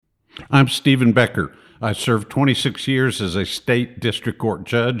I'm Stephen Becker. I served 26 years as a state district court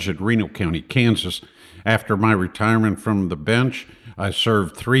judge in Reno County, Kansas. After my retirement from the bench, I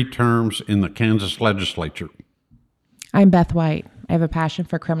served 3 terms in the Kansas legislature. I'm Beth White. I have a passion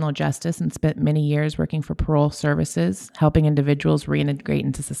for criminal justice and spent many years working for parole services, helping individuals reintegrate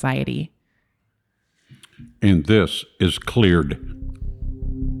into society. And this is Cleared.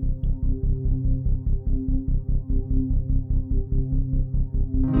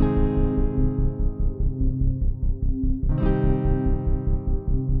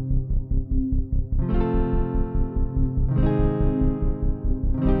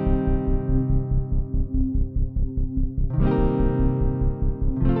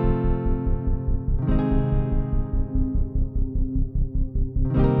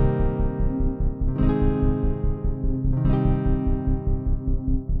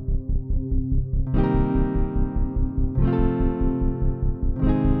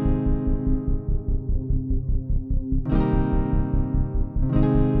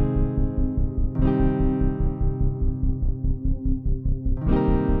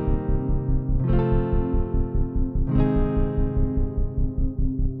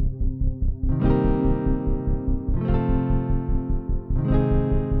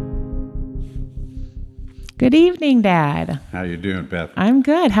 Good evening, Dad. How you doing, Beth? I'm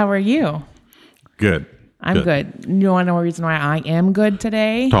good. How are you? Good. I'm good. You want to know a reason why I am good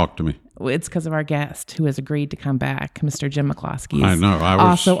today? Talk to me. It's because of our guest who has agreed to come back, Mr. Jim McCloskey. I know.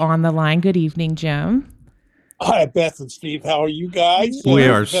 Also on the line. Good evening, Jim. Hi, Beth and Steve. How are you guys? We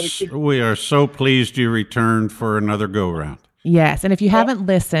are so pleased you returned for another go-round. Yes, and if you haven't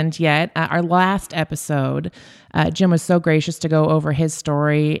listened yet, our last episode, Jim was so gracious to go over his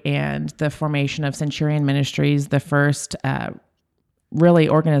story and the formation of Centurion Ministries, the first really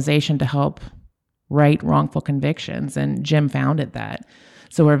organization to help right wrongful convictions, and Jim founded that.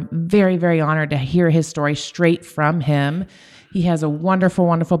 So we're very, very honored to hear his story straight from him. He has a wonderful,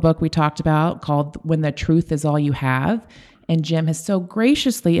 wonderful book we talked about called When the Truth Is All You Have. And Jim has so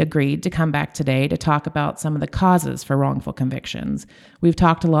graciously agreed to come back today to talk about some of the causes for wrongful convictions. We've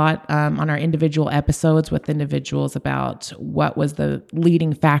talked a lot on our individual episodes with individuals about what was the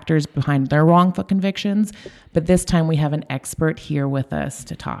leading factors behind their wrongful convictions. But this time we have an expert here with us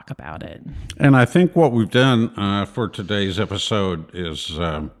to talk about it. And I think what we've done for today's episode is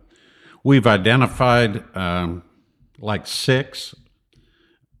we've identified like 6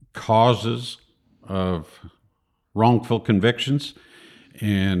 causes of wrongful convictions,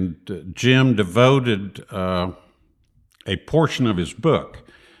 and Jim devoted a portion of his book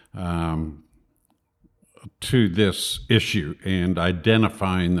to this issue and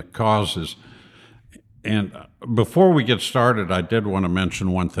identifying the causes. And before we get started, I did want to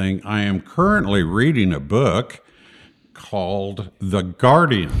mention one thing. I am currently reading a book called The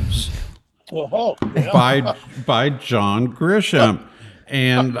Guardians by John Grisham.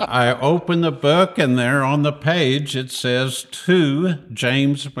 And I open the book, and there on the page it says, "To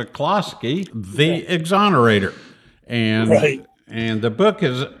James McCloskey, the Exonerator." And the book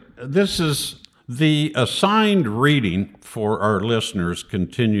this is the assigned reading for our listeners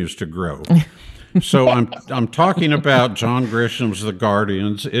continues to grow. So I'm talking about John Grisham's The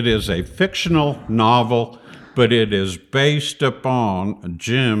Guardians. It is a fictional novel, but it is based upon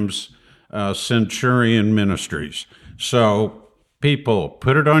Jim's Centurion Ministries. So people,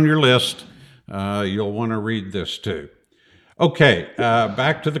 put it on your list. You'll want to read this too. Okay,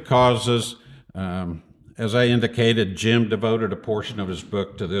 back to the causes. As I indicated, Jim devoted a portion of his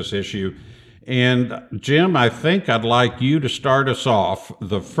book to this issue. And Jim, I think I'd like you to start us off.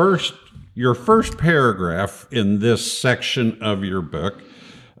 Your first paragraph in this section of your book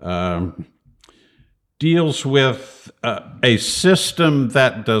deals with a system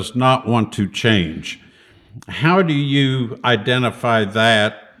that does not want to change. How do you identify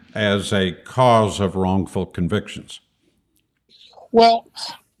that as a cause of wrongful convictions? Well,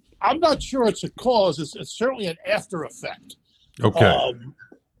 I'm not sure it's a cause. It's certainly an after effect. Okay.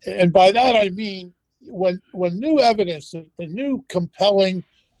 And by that I mean when new evidence, the new compelling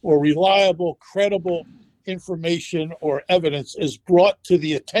or reliable, credible information or evidence is brought to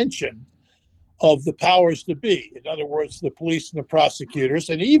the attention of the powers to be. In other words, the police and the prosecutors,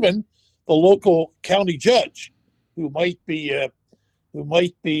 and even the local county judge, whose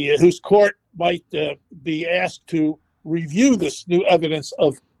court might be asked to review this new evidence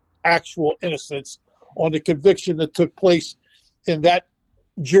of actual innocence on the conviction that took place in that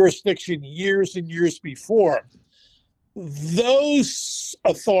jurisdiction years and years before. Those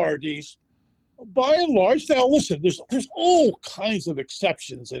authorities, by and large, now listen, there's all kinds of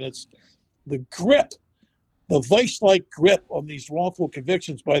exceptions, and it's the grip vice-like grip on these wrongful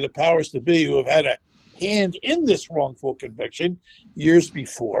convictions by the powers to be, who have had a hand in this wrongful conviction years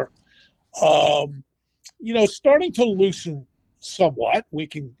before, starting to loosen somewhat. We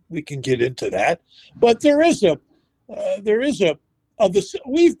can get into that, but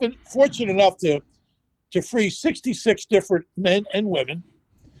we've been fortunate enough to free 66 different men and women,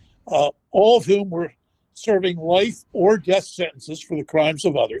 all of whom were serving life or death sentences for the crimes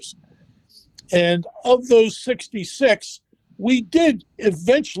of others. And of those 66, we did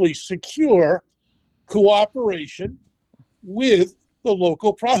eventually secure cooperation with the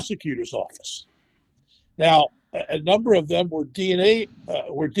local prosecutor's office. Now, a number of them were DNA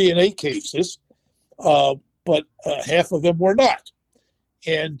cases, but half of them were not.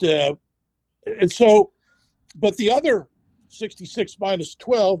 And so, but the other 66 minus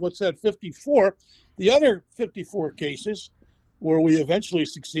 12, what's that, 54? The other 54 cases where we eventually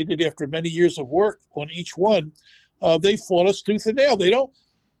succeeded after many years of work on each one, they fought us tooth and nail.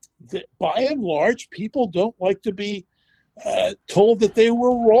 By and large, people don't like to be told that they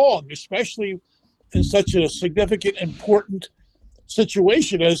were wrong, especially in such a significant, important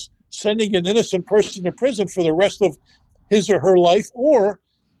situation as sending an innocent person to prison for the rest of his or her life, or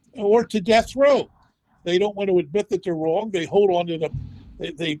to death row. They don't want to admit that they're wrong. They hold on to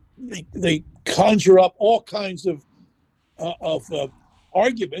they conjure up all kinds of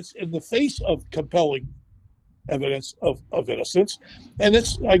arguments in the face of compelling evidence of innocence. And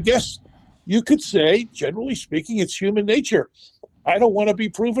it's, I guess you could say, generally speaking, it's human nature. I don't want to be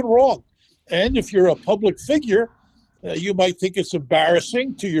proven wrong. And if you're a public figure, you might think it's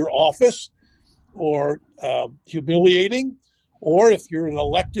embarrassing to your office or humiliating. Or if you're an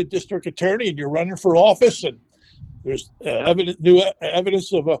elected district attorney and you're running for office and there's new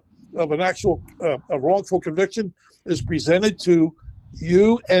evidence of an actual a wrongful conviction is presented to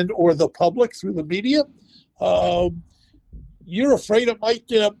you and or the public through the media, you're afraid it might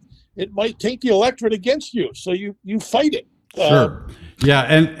taint the electorate against you. So you fight it. Sure. Yeah,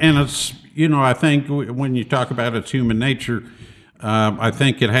 and it's, I think when you talk about its human nature, I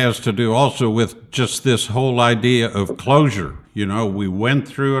think it has to do also with just this whole idea of closure. We went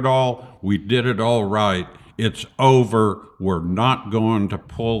through it all. We did it all right. It's over. We're not going to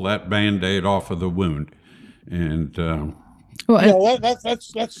pull that Band-Aid off of the wound. And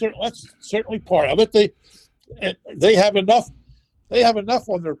that's certainly part of it. They have enough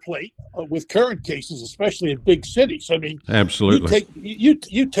on their plate with current cases, especially in big cities. I mean, absolutely.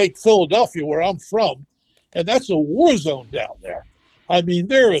 You take Philadelphia, where I'm from, and that's a war zone down there. I mean,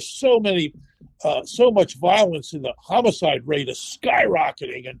 there is so much violence, and the homicide rate is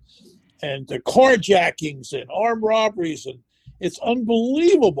skyrocketing, and the carjackings and armed robberies, and it's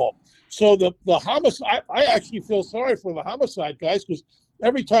unbelievable. So the homicide, I actually feel sorry for the homicide guys, because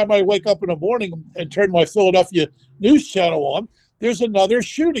every time I wake up in the morning and turn my Philadelphia news channel on, there's another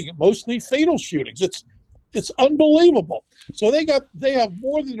shooting, mostly fatal shootings. It's unbelievable. So they have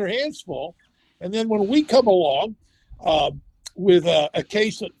more than their hands full. And then when we come along with a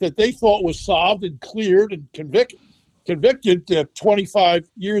case that they thought was solved and cleared and convicted 25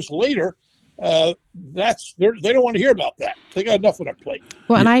 years later, they don't want to hear about that. They got enough on their plate.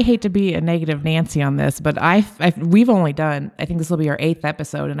 Well, and I hate to be a negative Nancy on this, but we've only done, I think this will be our 8th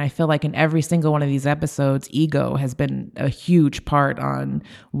episode, and I feel like in every single one of these episodes, ego has been a huge part on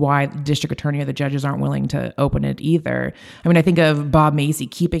why the district attorney or the judges aren't willing to open it either. I mean, I think of Bob Macy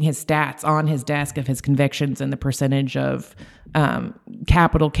keeping his stats on his desk of his convictions and the percentage of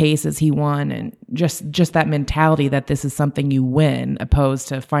capital cases he won, and just that mentality that this is something you win, opposed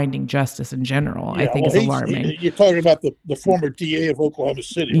to finding justice in general. Yeah, I think is alarming. You're talking about the former DA of Oklahoma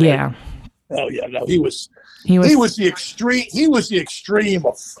City, right? Yeah. Oh yeah, no, he was the extreme. He was the extreme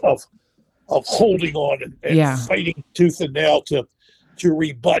of holding on and fighting tooth and nail to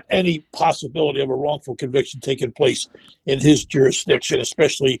rebut any possibility of a wrongful conviction taking place in his jurisdiction,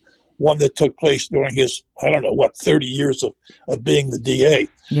 especially one that took place during his, 30 years of being the DA.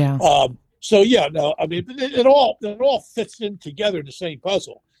 Yeah. So yeah, no, I mean, it all fits in together in the same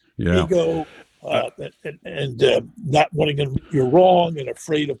puzzle. Yeah. Ego, and not wanting you're wrong and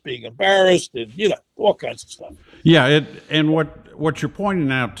afraid of being embarrassed, and all kinds of stuff. Yeah, and what you're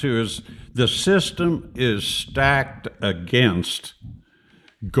pointing out too is the system is stacked against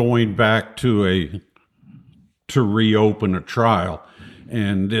going back to reopen a trial.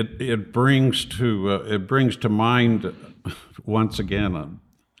 And it brings to mind, once again,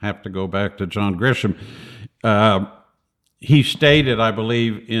 I have to go back to John Grisham. He stated, I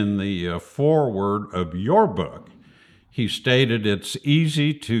believe, in the foreword of your book, he stated it's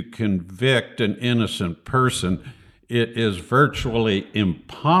easy to convict an innocent person. it is virtually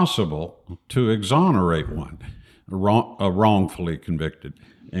impossible to exonerate one wrongfully convicted.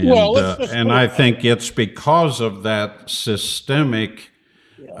 And, Well, let's just and put it I that think it's because of that systemic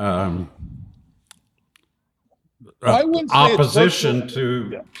I wouldn't say it's opposition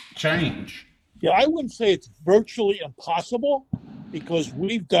virtually- to change. Yeah, I wouldn't say it's virtually impossible because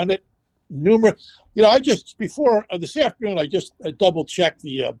we've done it numerous. I just before this afternoon, I just double checked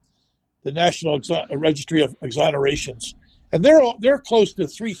the National Registry of Exonerations, and they're close to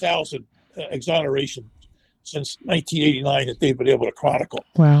 3,000 exonerations since 1989 that they've been able to chronicle.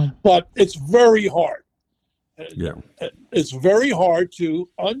 Wow. But it's very hard. Yeah. It's very hard to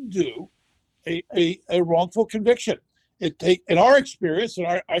undo a wrongful conviction. In our experience,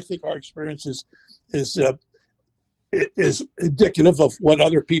 and I think our experience is indicative of what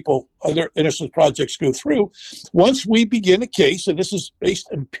other innocence projects go through. Once we begin a case, and this is based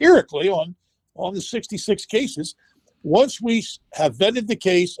empirically on the 66 cases, once we have vetted the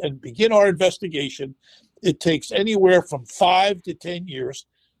case and begin our investigation, it takes anywhere from 5 to 10 years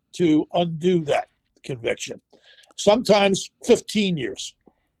to undo that conviction. Sometimes 15 years,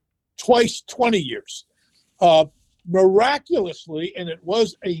 twice 20 years. Miraculously, and it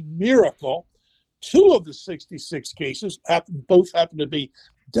was a miracle, 2 of the 66 cases, both happened to be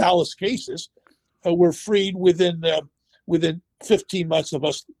Dallas cases, were freed within 15 months of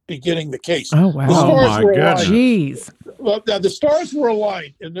us beginning the case. Oh, wow. The stars my were goodness. aligned. Jeez. Well, now the stars were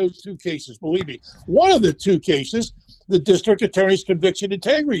aligned in those 2 cases, believe me. One of the 2 cases, the District Attorney's Conviction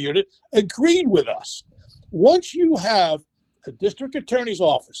Integrity Unit agreed with us. Once you have a District Attorney's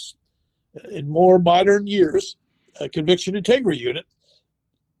Office, in more modern years, a Conviction Integrity Unit,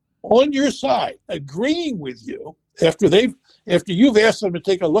 on your side, agreeing with you after you've asked them to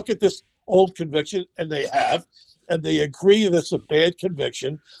take a look at this old conviction, and they have, and they agree that it's a bad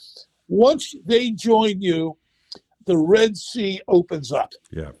conviction. Once they join you, the Red Sea opens up.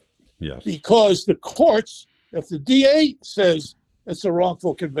 Yeah. Yes. Because the courts, if the DA says it's a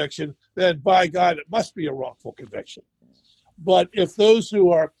wrongful conviction, then by God, it must be a wrongful conviction. But if those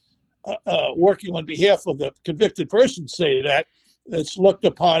who are working on behalf of the convicted person say that, it's looked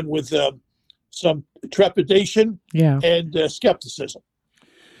upon with some trepidation and skepticism.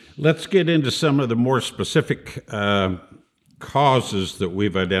 Let's get into some of the more specific causes that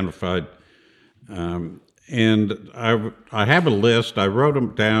we've identified. And I have a list. I wrote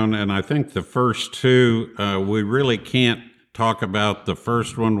them down, and I think the first 2, we really can't talk about the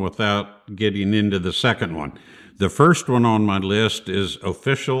first one without getting into the second one. The first one on my list is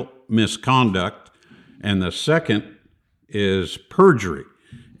official misconduct, and the second is perjury.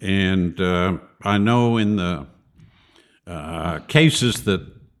 And I know in the cases that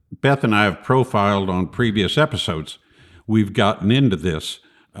Beth and I have profiled on previous episodes, we've gotten into this,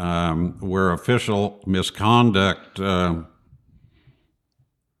 where official misconduct,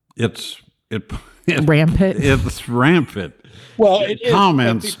 it's Rampant. It's rampant. Well, it is.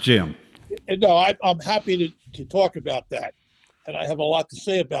 Comments, Jim. No, I'm happy to talk about that, and I have a lot to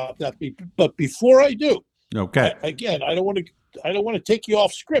say about that. But before I do, okay. Again, I don't want to take you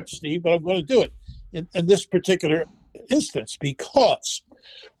off script, Steve, but I'm going to do it in this particular instance because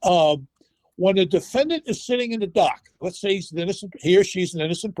when a defendant is sitting in the dock, let's say he's an innocent, he or she's an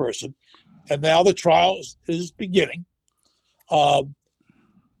innocent person, and now the trial is beginning.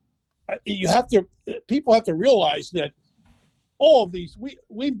 People have to realize that all of these,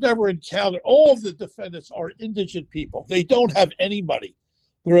 we've never encountered, all of the defendants are indigent people. They don't have any money.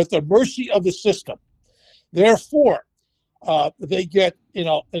 They're at the mercy of the system. Therefore, they get, in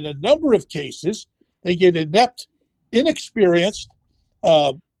a number of cases, they get inept, inexperienced,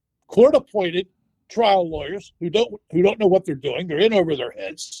 court-appointed trial lawyers who don't know what they're doing. They're in over their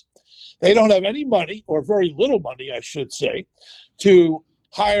heads. They don't have any money, or very little money, I should say, to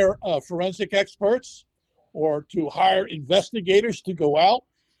hire forensic experts or to hire investigators to go out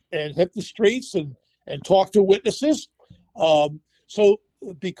and hit the streets and talk to witnesses. So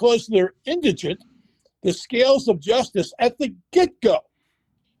because they're indigent, the scales of justice at the get-go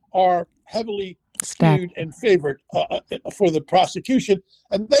are heavily skewed and favored for the prosecution,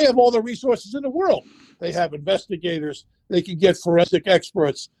 and they have all the resources in the world. They have investigators. They can get forensic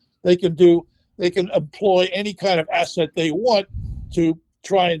experts. They can employ any kind of asset they want to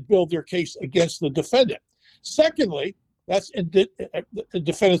try and build their case against the defendant. Secondly, the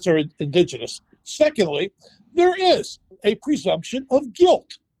defendants are indigenous. Secondly, there is a presumption of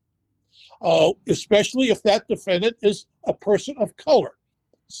guilt, especially if that defendant is a person of color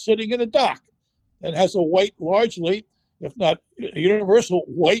sitting in a dock and has a white, largely, if not universal,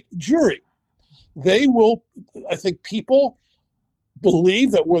 white jury. They will, I think people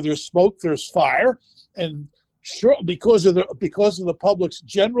believe that where there's smoke, there's fire, and sure, because of the public's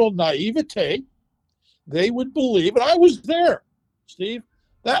general naivete, they would believe, and I was there, Steve.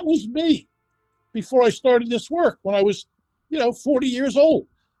 That was me before I started this work when I was, 40 years old.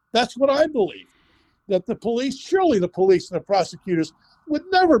 That's what I believed. That surely the police and the prosecutors would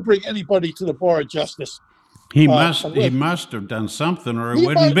never bring anybody to the bar of justice. He must have done something, or he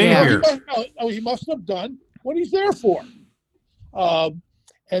wouldn't be here. He must have done what he's there for.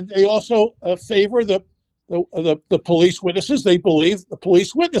 And they also favor the police witnesses. They believe the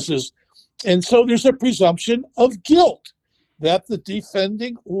police witnesses. And so there's a presumption of guilt that the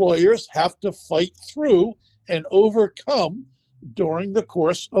defending lawyers have to fight through and overcome during the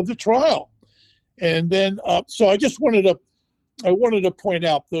course of the trial. And then, so I just wanted to point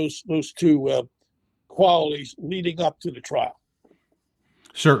out those two qualities leading up to the trial.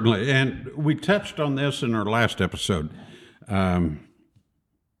 Certainly, and we touched on this in our last episode. When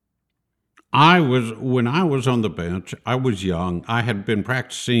I was on the bench, I was young. I had been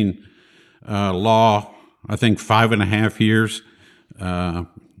practicing law, I think 5.5 years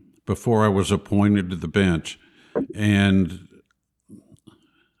before I was appointed to the bench. And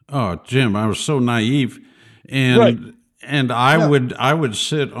Jim, I was so naive, and Right. and I would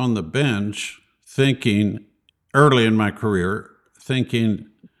sit on the bench thinking, early in my career,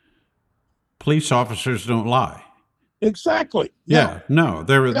 police officers don't lie. Exactly. Yeah, no,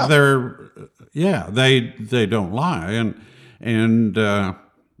 they don't lie, and I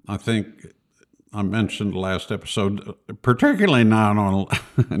think I mentioned last episode, particularly not on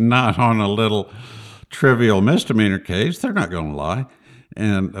a little trivial misdemeanor case, they're not going to lie,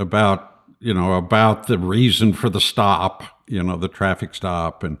 and about the reason for the stop, the traffic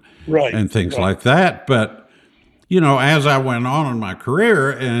stop, and Right. and things Right. like that. But as I went on in my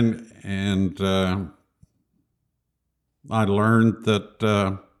career, and I learned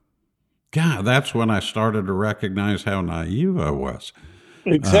that, that's when I started to recognize how naive I was.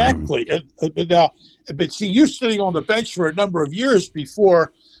 Exactly. But see, you're sitting on the bench for a number of years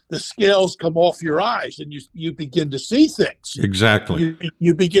before the scales come off your eyes and you begin to see things. Exactly.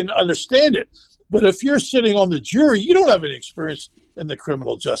 You begin to understand it. But if you're sitting on the jury, you don't have any experience in the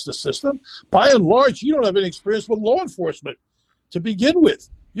criminal justice system. By and large, you don't have any experience with law enforcement to begin with.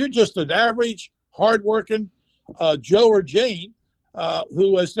 You're just an average, hardworking Joe or Jane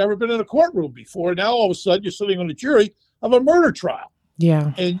who has never been in a courtroom before. Now all of a sudden you're sitting on a jury of a murder trial.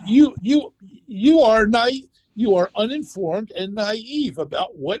 Yeah. And you are naive. You are uninformed and naive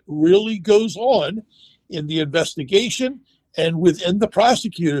about what really goes on in the investigation and within the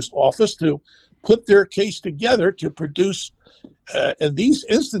prosecutor's office to put their case together to produce, in these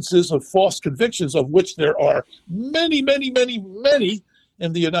instances of false convictions, of which there are many, many, many, many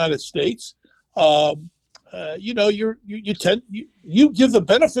in the United States. You give the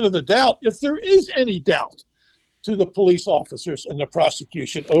benefit of the doubt, if there is any doubt, to the police officers and the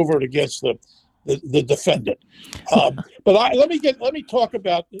prosecution over and against the defendant. But let me get back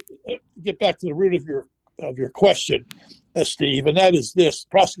to the root of your question, Steve, and that is this: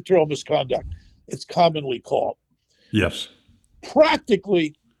 prosecutorial misconduct. It's commonly called. Yes.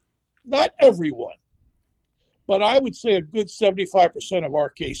 Practically, not everyone, but I would say a good 75% of our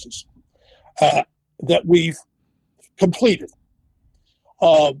cases that we've completed,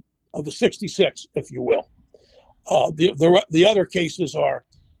 of the 66, if you will. The other cases are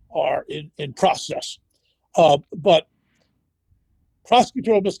in process, but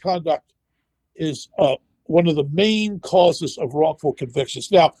prosecutorial misconduct is one of the main causes of wrongful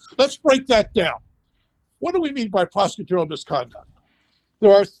convictions. Now, let's break that down. What do we mean by prosecutorial misconduct?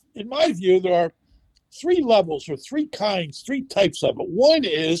 In my view, there are three levels or three types of it. One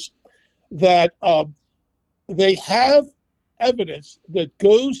is that they have evidence that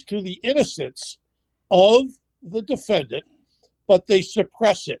goes to the innocence of the defendant, but they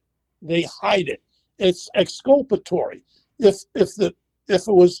suppress it, they hide it. It's exculpatory. If it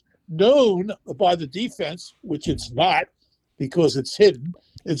was known by the defense, which it's not, because it's hidden,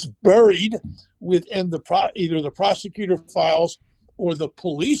 it's buried within either the prosecutor files or the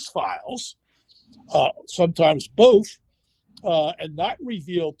police files, sometimes both, and not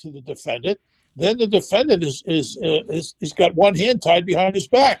revealed to the defendant, then the defendant is got one hand tied behind his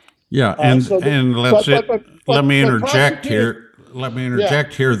back. Yeah, let me interject here.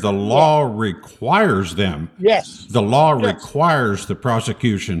 The law requires them. Yes. The law requires the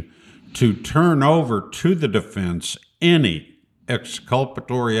prosecution to turn over to the defense any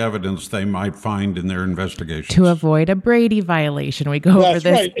exculpatory evidence they might find in their investigation. To avoid a Brady violation. We go over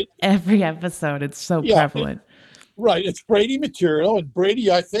this every episode. It's so prevalent. Right. It's Brady material. And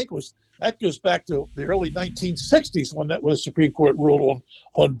Brady, I think, that goes back to the early 1960s when the Supreme Court ruled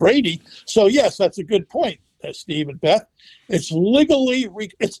on Brady. So, yes, that's a good point. Steve and Beth. It's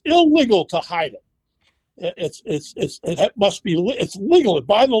illegal to hide it. It must be. It's legal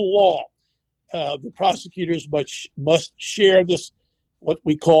by the law. The prosecutors must share this, what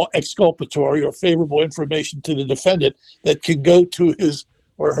we call exculpatory or favorable information to the defendant that can go to his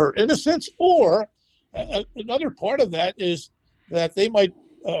or her innocence. Or another part of that is that they might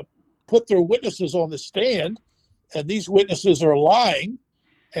put their witnesses on the stand, and these witnesses are lying,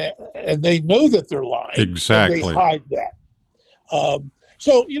 and they know that they're lying. Exactly. And they hide that.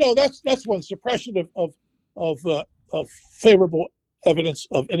 So that's one suppression of favorable evidence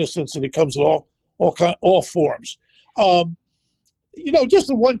of innocence, and it comes in all forms.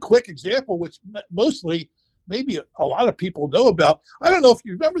 Just one quick example, which mostly maybe a lot of people know about. I don't know if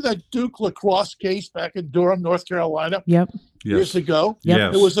you remember that Duke lacrosse case back in Durham, North Carolina. Yep. Years ago.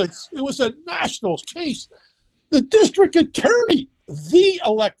 Yep. Yes. It was a national case. The district attorney, the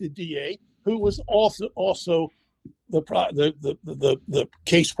elected DA, who was also the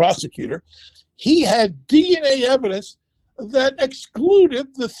case prosecutor, he had DNA evidence that excluded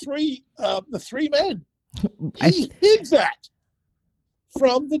the three men. He hid that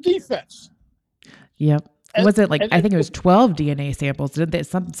from the defense. Yep. Was it I think it was 12 DNA samples? Did they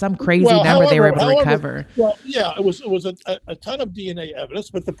some crazy number they were able to recover? Well, yeah, it was a ton of DNA evidence,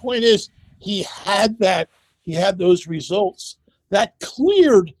 but the point is he had those results that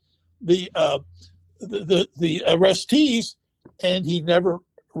cleared the arrestees, and he never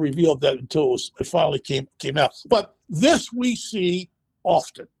revealed that until it finally came out. But this we see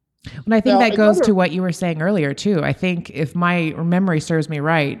often. And I think that goes to what you were saying earlier too. I think if my memory serves me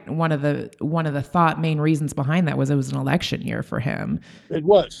right, one of the main reasons behind that was it was an election year for him. It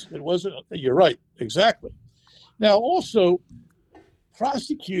wasn't. You're right. Exactly. Now, also,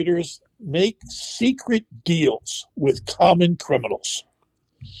 prosecutors make secret deals with common criminals,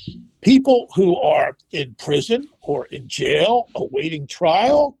 people who are in prison or in jail awaiting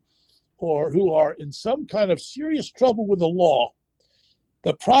trial, or who are in some kind of serious trouble with the law.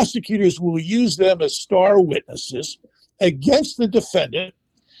 The prosecutors will use them as star witnesses against the defendant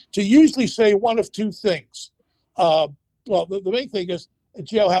to usually say one of two things. The main thing is a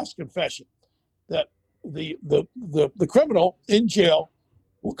jailhouse confession, that the criminal in jail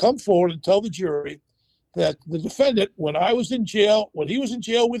will come forward and tell the jury that the defendant, when he was in jail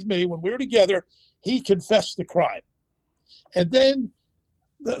with me, when we were together, he confessed the crime. And then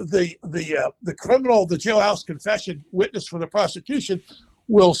the criminal, the jailhouse confession witness for the prosecution,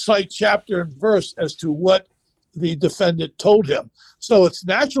 will cite chapter and verse as to what the defendant told him. So it's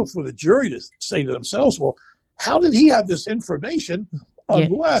natural for the jury to say to themselves, well, how did he have this information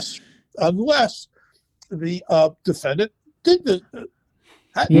unless the defendant did this?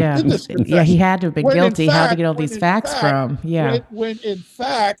 Did this he had to have been guilty. How to get all these facts from? Yeah. When in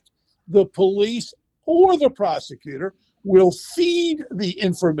fact, the police or the prosecutor will feed the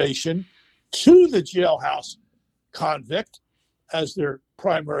information to the jailhouse convict as their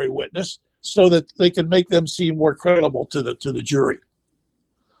primary witness, so that they can make them seem more credible to the jury.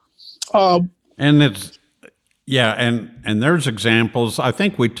 And there's examples. I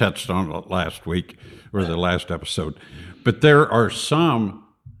think we touched on it last week or the last episode, but there are some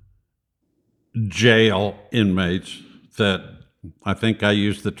jail inmates that I think I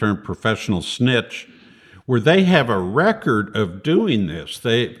used the term professional snitch, where they have a record of doing this.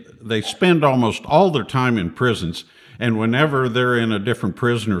 They spend almost all their time in prisons. And whenever they're in a different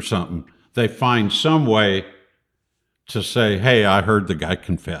prison or something, they find some way to say, hey, I heard the guy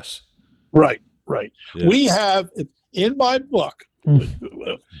confess. Right. Yeah. We have, in my book, I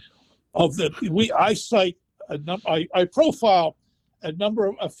profile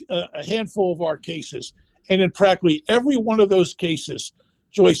a handful of our cases. And in practically every one of those cases,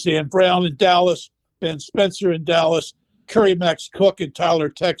 Joyce Ann Brown in Dallas, Ben Spencer in Dallas, Curry Max Cook in Tyler,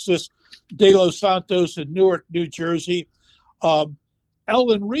 Texas, De Los Santos in Newark, New Jersey, Ellen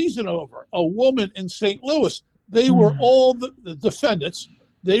Reasonover, a woman in St. Louis. They were all the defendants.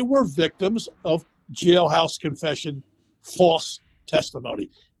 They were victims of jailhouse confession, false testimony.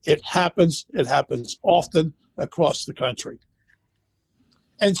 It happens often across the country.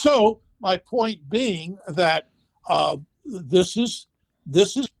 And so my point being that this is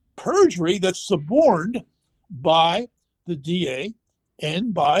perjury that's suborned by the DA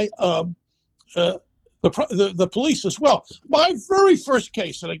and by the police as well. My very first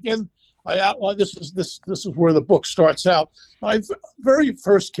case, and again, I outline this is where the book starts out. My very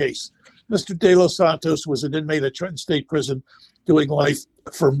first case, Mr. De Los Santos was an inmate at Trenton State Prison doing life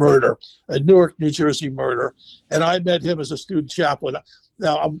for murder, a Newark, New Jersey murder. And I met him as a student chaplain.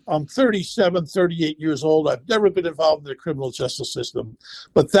 Now, I'm 37, 38 years old. I've never been involved in the criminal justice system,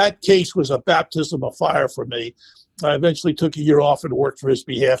 but that case was a baptism of fire for me. I eventually took a year off and worked for his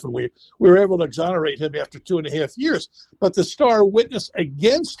behalf, and we were able to exonerate him after 2.5 years. But the star witness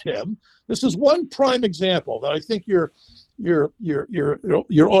against him, this is one prime example that I think your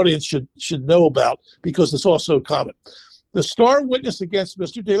audience should know about, because it's also common. The star witness against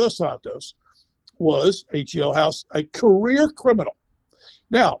Mr. De Los Santos was a jailhouse, a career criminal.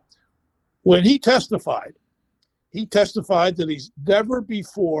 Now, when he testified that he's never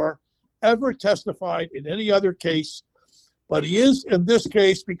before ever testified in any other case, but he is in this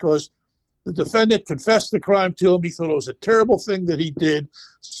case because the defendant confessed the crime to him. He thought it was a terrible thing that he did,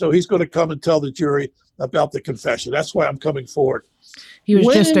 so he's going to come and tell the jury about the confession. That's why I'm coming forward. He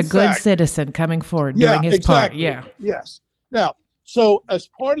was just a good citizen coming forward, doing his part. Yeah. Yes. Now, so as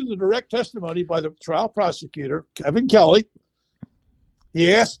part of the direct testimony by the trial prosecutor, Kevin Kelly,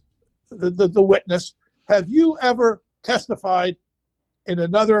 he asked the witness, have you ever testified in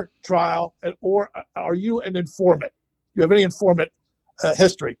another trial, or are you an informant? Do you have any informant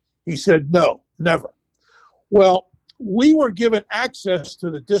history? He said, no, never. Well, we were given access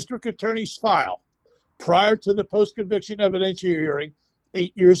to the district attorney's file prior to the post-conviction evidentiary hearing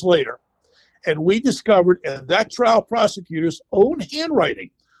 8 years later. And we discovered in that trial prosecutor's own handwriting,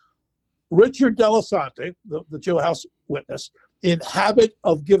 Richard Delasante, the jailhouse witness, in habit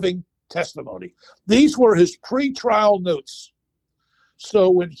of giving testimony. These were his pre-trial notes.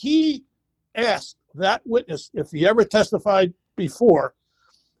 So when he asked that witness if he ever testified before,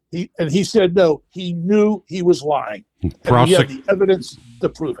 he said no, he knew he was lying. And he had the evidence to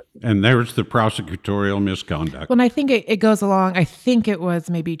prove it. And there's the prosecutorial misconduct. Well, and I think it goes along. I think it was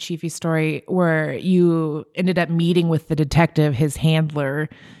maybe Chiefy's story where you ended up meeting with the detective, his handler,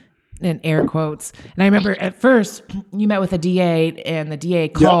 in air quotes. And I remember at first you met with the DA, and the DA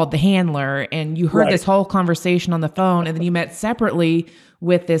called the handler, and you heard this whole conversation on the phone. And then you met separately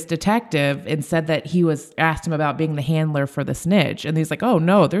with this detective and said that asked him about being the handler for the snitch. And he's like, oh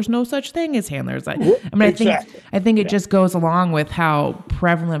no, there's no such thing as handlers. I think it just goes along with how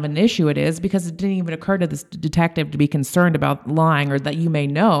prevalent of an issue it is, because it didn't even occur to this detective to be concerned about lying, or that you may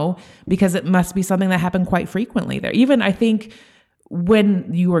know, because it must be something that happened quite frequently there. Even I think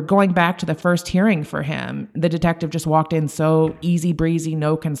when you were going back to the first hearing for him, the detective just walked in so easy breezy,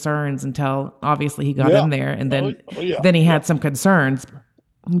 no concerns, until obviously he got in there, and then he had some concerns.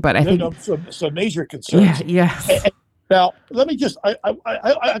 But I think some major concerns. And now let me just I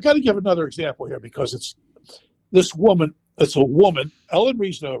got to give another example here, because it's this woman. It's a woman. Ellen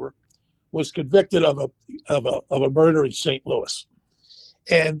Reesnover was convicted of a murder in St. Louis,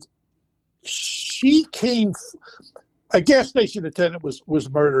 and she came. A gas station attendant was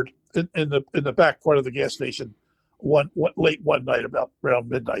murdered in the back part of the gas station late one night, about around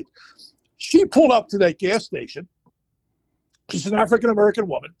midnight. She pulled up to that gas station. She's an African-American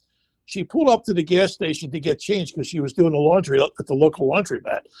woman. She pulled up to the gas station to get changed because she was doing the laundry at the local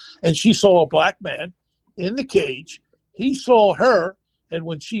laundromat. And she saw a black man in the cage. He saw her, and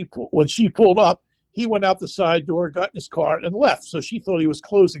when she pulled up, he went out the side door, got in his car, and left. So she thought he was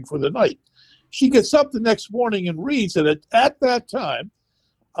closing for the night. She gets up the next morning and reads that at that time,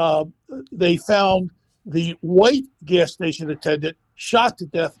 they found the white gas station attendant shot to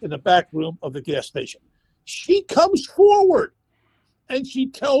death in the back room of the gas station. She comes forward and she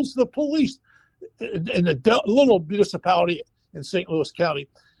tells the police in a little municipality in St. Louis County.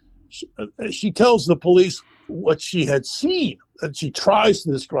 She tells the police what she had seen, and she tries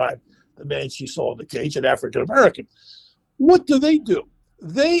to describe the man she saw in the cage, an African American. What do?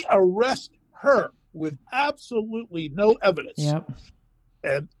 They arrest her with absolutely no evidence. Yep.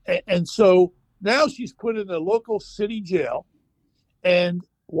 And so now she's put in a local city jail, and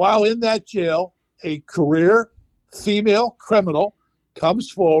while in that jail, a career female criminal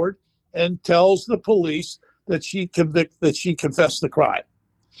comes forward and tells the police that she confessed the crime.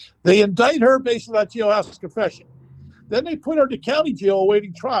 They indict her based on that jailhouse confession. Then they put her to county jail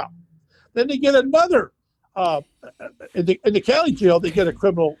awaiting trial. Then they get another in the county jail. They get a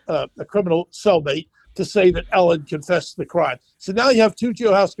criminal cellmate to say that Ellen confessed the crime. So now you have two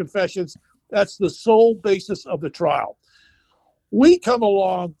jailhouse confessions. That's the sole basis of the trial. We come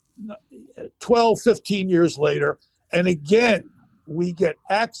along 12, 15 years later, and again, we get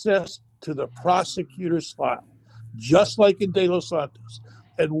access to the prosecutor's file, just like in De Los Santos.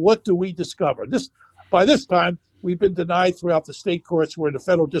 And what do we discover? By this time, we've been denied throughout the state courts. We're in the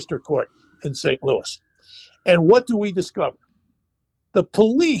federal district court in St. Louis. And what do we discover? The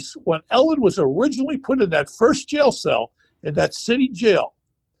police, when Ellen was originally put in that first jail cell in that city jail.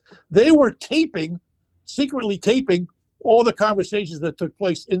 They were secretly taping all the conversations that took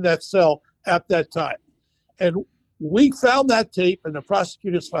place in that cell at that time. And we found that tape in the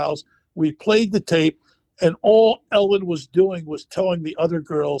prosecutor's files. We played the tape, and all Ellen was doing was telling the other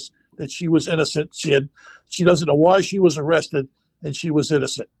girls that she was innocent. She doesn't know why she was arrested, and she was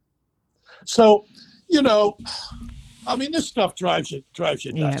innocent. So, I mean, this stuff drives you nuts.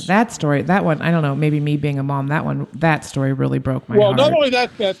 Yeah, that story, that one, I don't know, maybe me being a mom, that story really broke my Well, heart. not only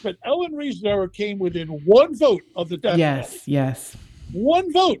that, Beth, but Ellen Reesner came within one vote of the death penalty. Yes.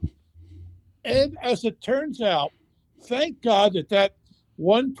 One vote. And as it turns out, thank God that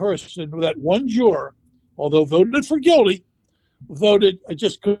one person, that one juror, although voted for guilty,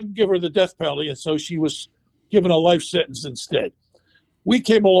 just couldn't give her the death penalty, and so she was given a life sentence instead. We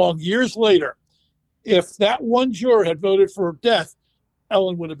came along years later. If that one juror had voted for death,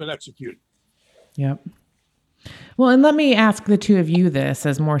 Ellen would have been executed. Yep. Well, and let me ask the two of you this,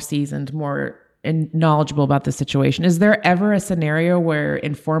 as more seasoned, more knowledgeable about the situation. Is there ever a scenario where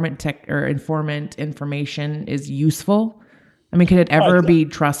informant information is useful? I mean, could it ever be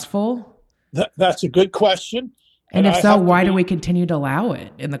trustful? That's a good question. And if so, why do we continue to allow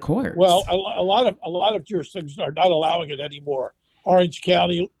it in the courts? Well, a lot of jurisdictions are not allowing it anymore. Orange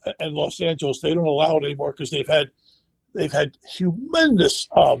County and Los Angeles, they don't allow it anymore because they've had humongous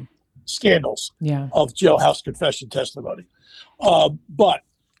scandals of jailhouse confession testimony. But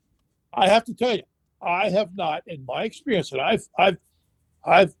I have to tell you, I have not, in my experience, and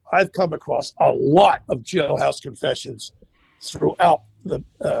I've come across a lot of jailhouse confessions throughout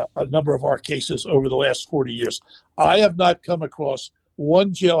a number of our cases over the last 40 years. I have not come across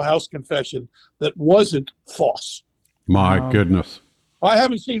one jailhouse confession that wasn't false. My goodness. I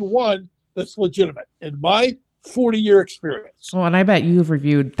haven't seen one that's legitimate in my 40-year experience. Well, and I bet you've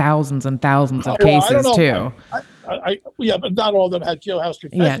reviewed thousands and thousands of cases too. Yeah, but not all of them had jailhouse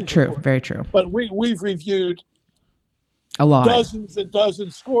confessions. Yeah, true. Before. Very true. But we've reviewed a lot, dozens and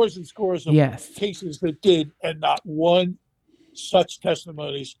dozens, scores and scores of cases that did, and not one such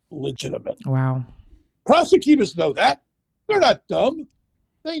testimony is legitimate. Wow. Prosecutors know that. They're not dumb.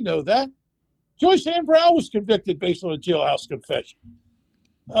 They know that. Joyce Ann Brown was convicted based on a jailhouse confession.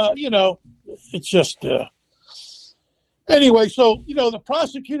 It's just anyway. So the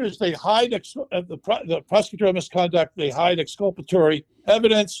prosecutors, they hide the prosecutorial misconduct. They hide exculpatory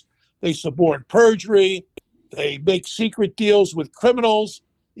evidence. They suborn perjury. They make secret deals with criminals.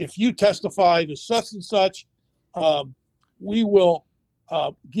 If you testify to such and such, we will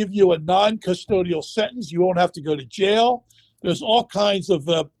give you a non-custodial sentence. You won't have to go to jail. There's all kinds of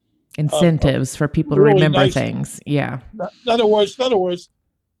incentives for people to remember things. Yeah. In other words,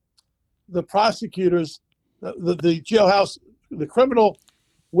 the prosecutors, the jailhouse, the criminal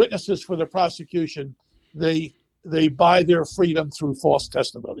witnesses for the prosecution, they buy their freedom through false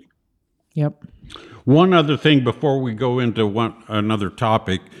testimony. Yep. One other thing before we go into another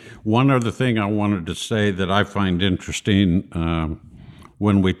topic, one other thing I wanted to say that I find interesting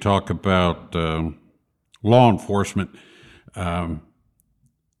when we talk about law enforcement.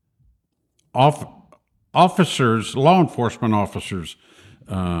 Law enforcement officers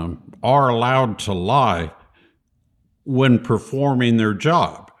are allowed to lie when performing their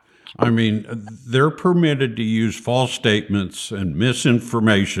job. I mean, they're permitted to use false statements and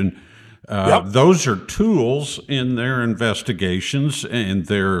misinformation. Those are tools in their investigations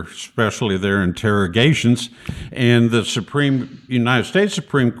and especially their interrogations. And the United States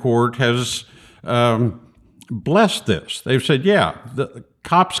Supreme Court has blessed this. They've said, the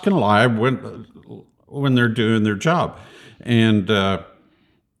cops can lie when they're doing their job. And I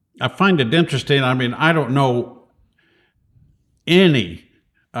find it interesting. I mean, I don't know any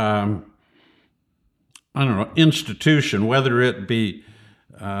institution, whether it be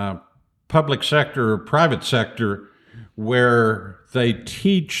public sector or private sector, where they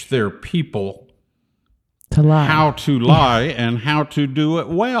teach their people to lie, how to lie and how to do it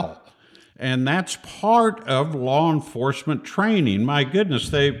well. And that's part of law enforcement training. My goodness,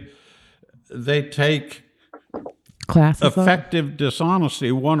 they take classes effective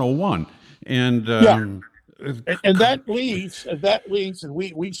dishonesty 101. And that leads, and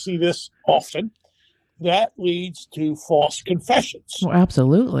we see this often, that leads to false confessions. Oh,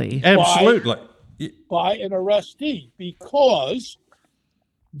 absolutely. By an arrestee, because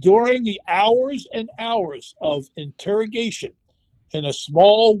during the hours and hours of interrogation in a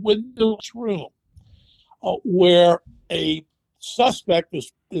small windowless room where a suspect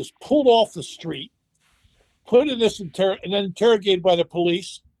is pulled off the street, put in this and then interrogated by the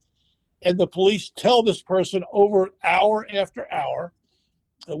police, and the police tell this person over hour after hour.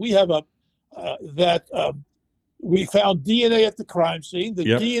 We have We found DNA at the crime scene. The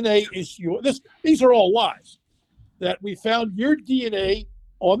Yep. DNA is these are all lies. That we found your DNA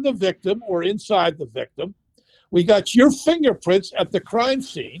on the victim or inside the victim. We got your fingerprints at the crime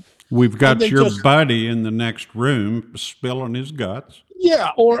scene. We've got they your just- buddy in the next room spilling his guts.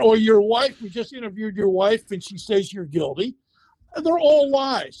 Yeah, or your wife. We just interviewed your wife, and she says you're guilty. And they're all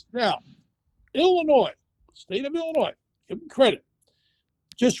lies. Now, Illinois, state of Illinois, give them credit.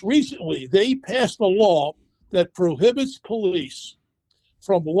 Just recently, they passed a law that prohibits police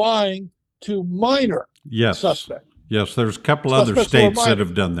from lying to minor Yes. suspects. Yes, there's a couple other Suspects who are states that minors.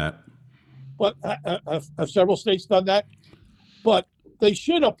 have done that. But have several states done that? But they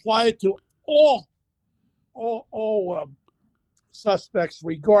should apply it to all suspects,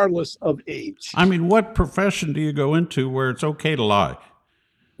 regardless of age. I mean, what profession do you go into where it's okay to lie?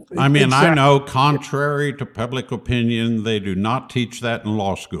 I mean, I Exactly. know, contrary to public opinion, they do not teach that in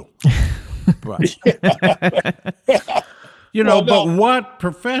law school. But, Well, no. but what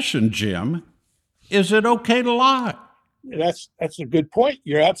profession, Jim, is it okay to lie? That's a good point.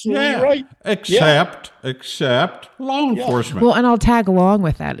 You're absolutely right. Except law Yeah. enforcement. Well, and I'll tag along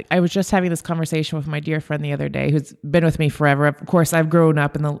with that. I was just having this conversation with my dear friend the other day, who's been with me forever. Of course, I've grown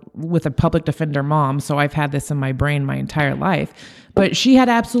up with a public defender mom, so I've had this in my brain my entire life. But she had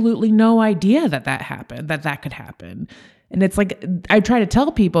absolutely no idea that happened, that could happen. And it's like, I try to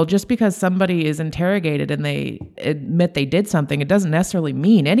tell people, just because somebody is interrogated and they admit they did something, it doesn't necessarily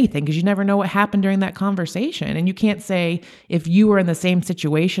mean anything, because you never know what happened during that conversation. And you can't say, if you were in the same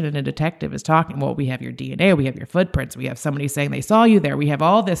situation and a detective is talking, well, we have your DNA, we have your footprints, we have somebody saying they saw you there, we have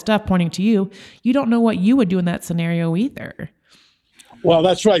all this stuff pointing to you. You don't know what you would do in that scenario either. Well,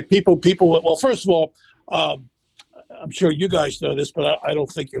 that's right. People. Well, first of all, I'm sure you guys know this, but I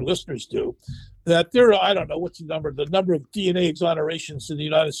don't think your listeners do. That there are, I don't know what's the number of DNA exonerations in the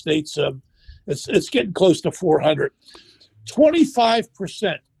United States. It's getting close to 400.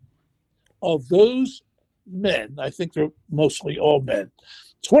 25% of those men, I think they're mostly all men,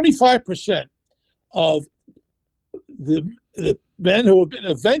 25% of the men who have been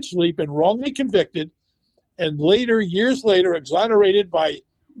eventually been wrongly convicted and years later, exonerated by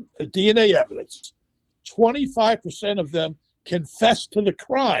DNA evidence, 25% of them confess to the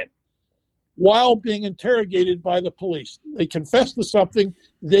crime while being interrogated by the police. They confess to something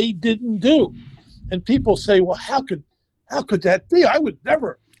they didn't do. And people say, well, how could that be? I would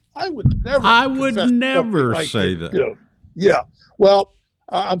never I would never confess to say something that. do. Yeah. Well,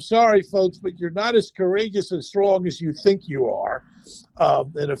 I'm sorry, folks, but you're not as courageous and strong as you think you are.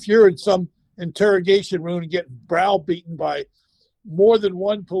 And if you're in some interrogation room and getting browbeaten by more than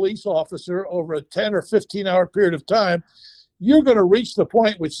one police officer over a 10 or 15 hour period of time, you're going to reach the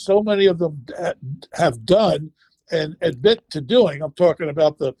point which so many of them have done and admit to doing. I'm talking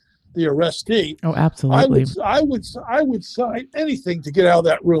about the arrestee. Oh, absolutely. I would sign anything to get out of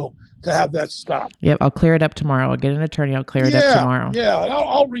that room to have that stop. Yep, I'll clear it up tomorrow. I'll get an attorney. I'll clear it up tomorrow. Yeah, and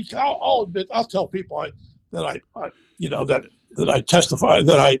I'll admit. I'll tell people that I testified,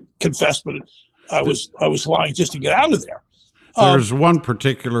 that I confessed, but I was lying just to get out of there. There's one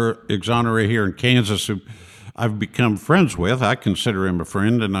particular exonerator here in Kansas who I've become friends with. I consider him a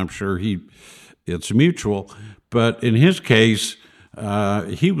friend, and I'm sure it's mutual. But in his case,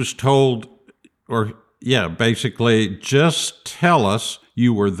 he was told, basically, just tell us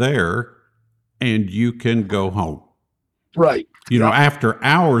you were there and you can go home. Right. After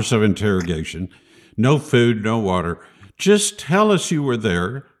hours of interrogation, no food, no water, just tell us you were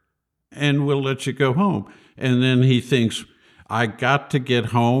there and we'll let you go home. And then he thinks, I got to get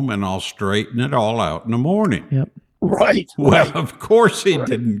home and I'll straighten it all out in the morning. Yep. Right. Well, of course he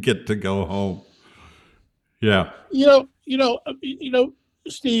didn't get to go home. Yeah.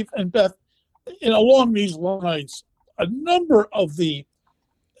 Steve and Beth, along these lines, a number of the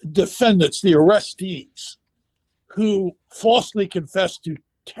defendants, the arrestees, who falsely confessed to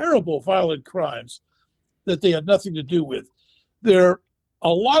terrible violent crimes that they had nothing to do with, a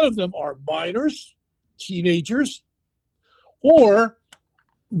lot of them are minors, teenagers, or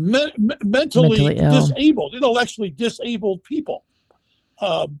mentally ill. disabled, intellectually disabled people.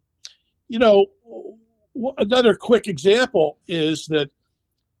 Another quick example is that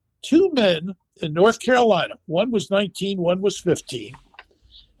two men in North Carolina, one was 19, one was 15.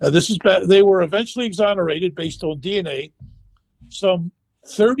 They were eventually exonerated based on DNA. Some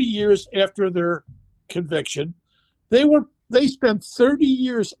 30 years after their conviction, they spent 30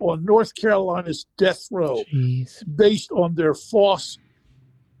 years on North Carolina's death row. Jeez. Based on their false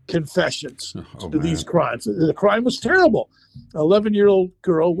confessions to these crimes. The crime was terrible. An 11-year-old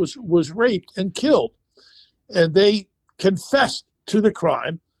girl was raped and killed, and they confessed to the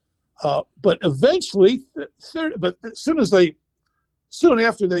crime. But eventually, but soon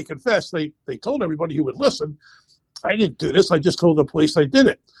after they confessed, they told everybody who would listen, I didn't do this. I just told the police I did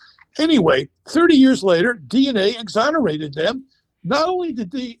it. Anyway, 30 years later, DNA exonerated them. Not only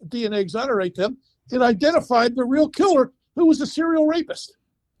did DNA exonerate them, it identified the real killer, who was a serial rapist.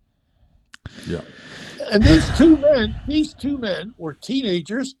 Yeah. And these two men were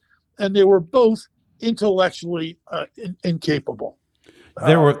teenagers, and they were both intellectually incapable.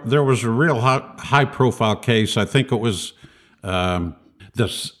 There was a real high profile case. I think it was the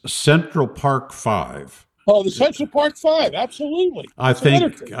Central Park Five. Oh, the Central Park Five, absolutely. I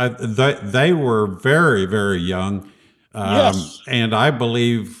think they were very, very young. Yes. And I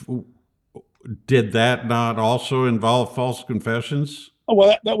believe, did that not also involve false confessions? Oh,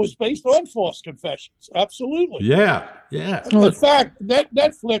 well, that was based on false confessions. Absolutely. Yeah, yeah. In fact,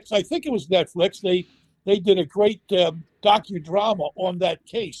 Netflix, I think it was Netflix, they did a great docudrama on that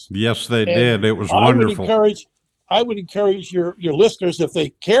case. Yes, they did. It was wonderful. I would encourage your listeners, if they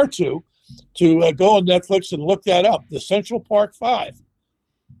care to go on Netflix and look that up, the Central Park Five.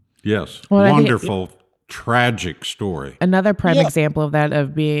 Yes, wonderful, tragic story. Another prime example of that,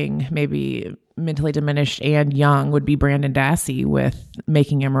 of being maybe mentally diminished and young, would be Brandon Dassey with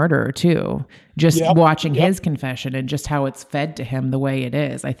Making a Murderer too. Just watching his confession and just how it's fed to him the way it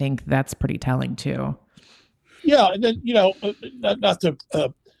is. I think that's pretty telling too. Yeah, and then, not to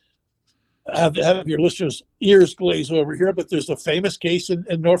have your listeners' ears glaze over here, but there's a famous case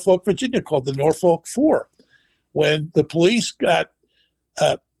in Norfolk, Virginia called the Norfolk Four, when the police got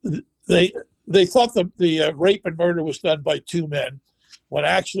they thought the rape and murder was done by two men, when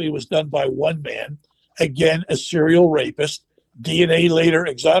actually it was done by one man, again a serial rapist. DNA later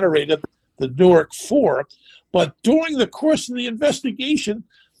exonerated the Newark Four, but during the course of the investigation,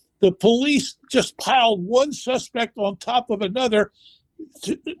 the police just piled one suspect on top of another,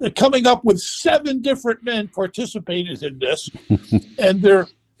 coming up with 7 different men participated in this, and their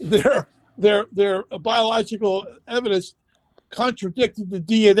biological evidence contradicted the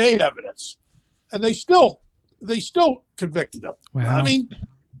DNA evidence, and they still convicted them. Wow. I mean,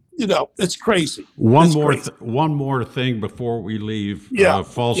 it's crazy. One more thing before we leave.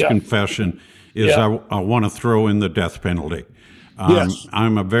 False confession is I want to throw in the death penalty. Yes.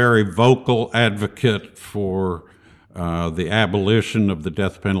 I'm a very vocal advocate for the abolition of the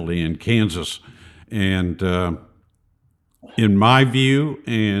death penalty in Kansas. And in my view,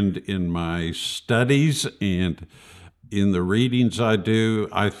 and in my studies, and in the readings I do,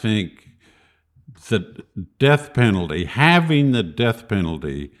 I think the death penalty, having the death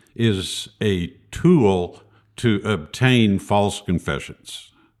penalty, is a tool to obtain false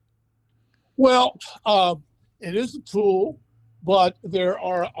confessions. Well, it is a tool, but there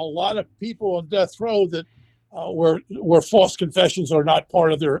are a lot of people on death row that where false confessions are not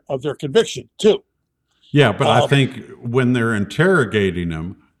part of their conviction too. Yeah, but I think when they're interrogating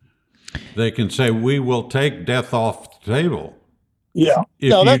them, they can say, "We will take death off the table." Yeah,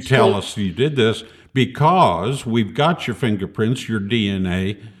 if you tell us you did this, because we've got your fingerprints, your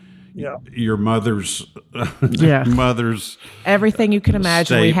DNA, your mother's everything you can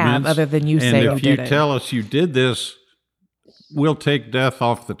imagine we have, other than you saying you did it. And if you tell us you did this, we'll take death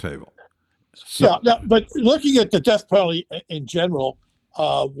off the table. So, but looking at the death penalty in general,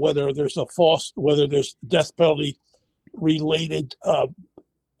 whether there's death penalty related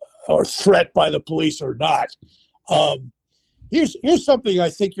or threat by the police or not, here's something I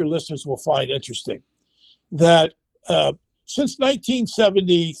think your listeners will find interesting. That since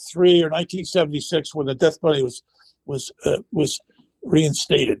 1973 or 1976, when the death penalty was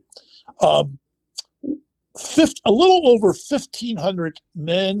reinstated, a little over 1,500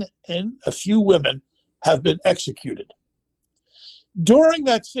 men and a few women have been executed. During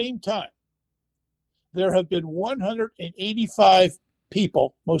that same time, there have been 185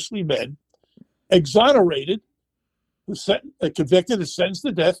 people, mostly men, exonerated, convicted and sentenced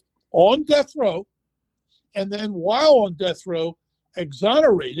to death on death row, and then while on death row,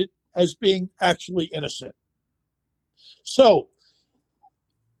 exonerated as being actually innocent. So,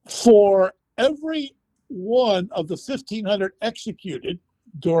 for every one of the 1,500 executed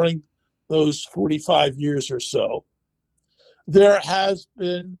during those 45 years or so, there has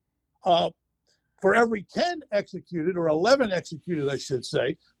been, for every 10 executed, or 11 executed, I should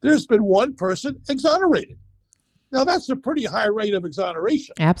say, there's been one person exonerated. Now, that's a pretty high rate of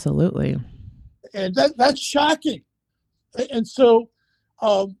exoneration. Absolutely. And that's shocking. And so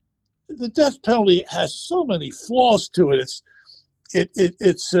the death penalty has so many flaws to it.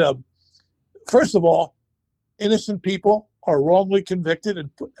 It's first of all, innocent people are wrongly convicted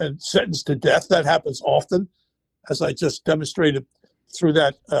and sentenced to death. That happens often, as I just demonstrated through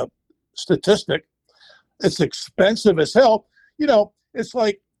that statistic. It's expensive as hell. It's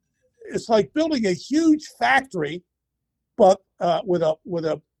like building a huge factory, but with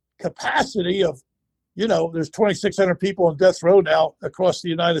a capacity of, there's 2,600 people on death row now across the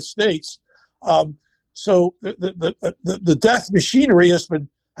United States. So the death machinery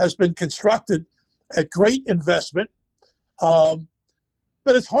has been constructed at great investment, but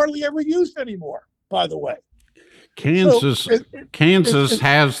it's hardly ever used anymore, by the way. Kansas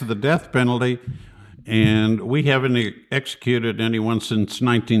has the death penalty, and we haven't executed anyone since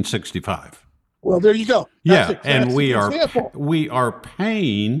 1965. Well, there you go. Yeah, and we are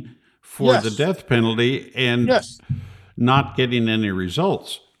paying for the death penalty and not getting any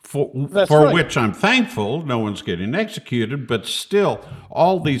results. For which I'm thankful. No one's getting executed, but still,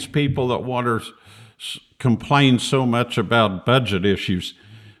 all these people that want to complain so much about budget issues,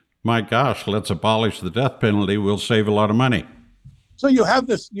 my gosh, let's abolish the death penalty. We'll save a lot of money. So you have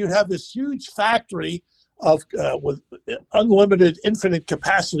this huge factory of with unlimited, infinite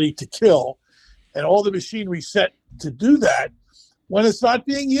capacity to kill, and all the machinery set to do that when it's not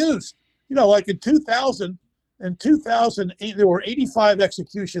being used. Like in 2008, there were 85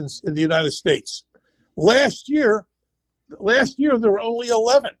 executions in the United States. Last year there were only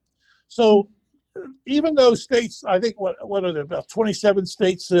 11. So even though states, I think what are there, about 27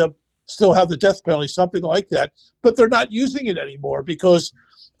 states still have the death penalty, something like that, but they're not using it anymore because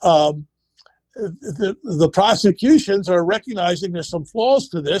the prosecutions are recognizing there's some flaws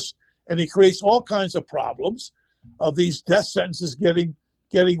to this, and it creates all kinds of problems of these death sentences getting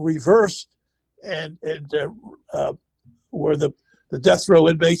reversed, and where the death row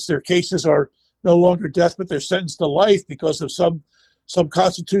inmates, their cases are no longer death, but they're sentenced to life because of some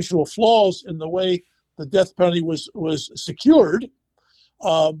constitutional flaws in the way the death penalty was secured.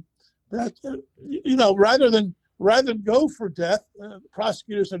 Rather than go for death,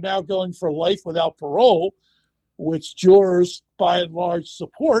 prosecutors are now going for life without parole, which jurors by and large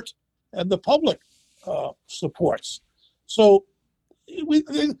support, and the public supports. So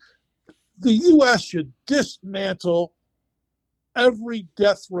the U.S. should dismantle every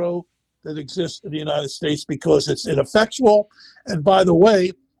death row that exists in the United States because it's ineffectual, and by the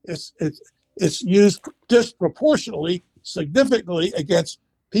way, it's used disproportionately, significantly against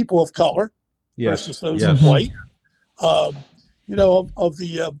people of color versus those in white. Of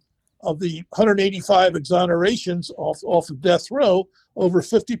the 185 exonerations off of death row, over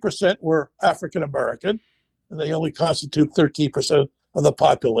 50% were African American, and they only constitute 13% of the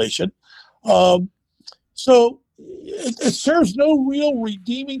population. So it serves no real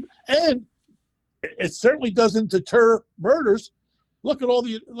redeeming, and it certainly doesn't deter murders. Look at all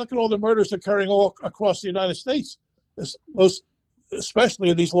the murders occurring all across the United States, especially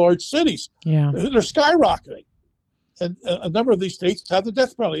in these large cities. Yeah, they're skyrocketing, and a number of these states have the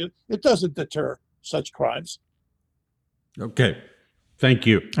death penalty. It doesn't deter such crimes. Okay, thank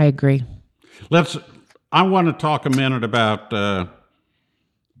you. I agree. I want to talk a minute about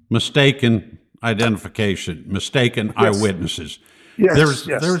mistaken identification, mistaken eyewitnesses. Yes,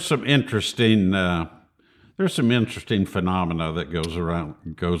 there's some interesting phenomena that goes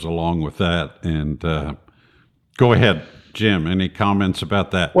along with that. And go ahead, Jim. Any comments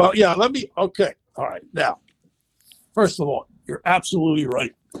about that? Well, yeah. Okay. All right. Now, first of all, you're absolutely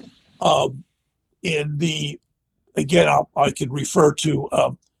right. I could refer to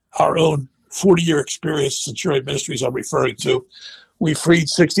our own 40-year experience, Centurion Ministries I'm referring to. We freed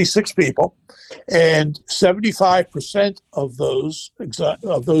 66 people, and 75% of those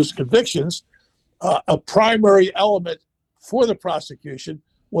convictions, a primary element for the prosecution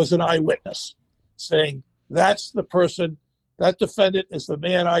was an eyewitness saying, that's the person, that defendant is the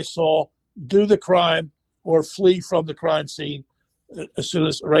man I saw do the crime or flee from the crime scene as soon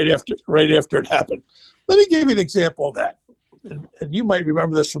as right after it happened. Let me give you an example of that, and you might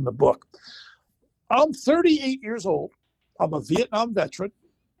remember this from the book. I'm 38 years old. I'm a Vietnam veteran.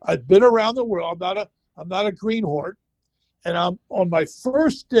 I've been around the world. I'm not a greenhorn, and I'm on my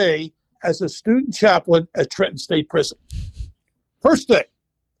first day as a student chaplain at Trenton State Prison. First day,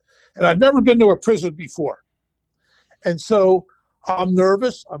 and I've never been to a prison before, and so I'm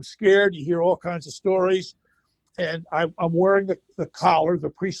nervous. I'm scared. You hear all kinds of stories, and I'm wearing the collar, the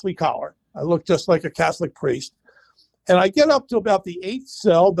priestly collar. I look just like a Catholic priest, and I get up to about the 8th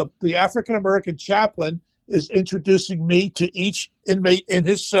cell. The African American chaplain is introducing me to each inmate in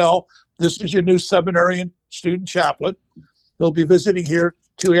his cell. This is your new seminarian student chaplain. He'll be visiting here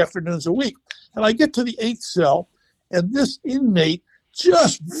 2 afternoons a week. And I get to the 8th cell, and this inmate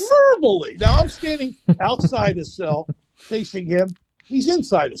just verbally, now I'm standing outside his cell facing him. He's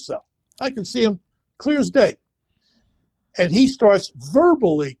inside his cell. I can see him clear as day. And he starts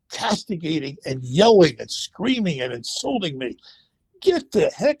verbally castigating and yelling and screaming and insulting me. Get the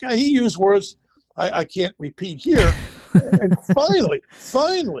heck out. He used words I can't repeat here. And finally,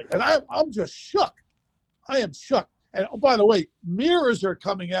 and I'm just shook. I am shook. And oh, by the way, mirrors are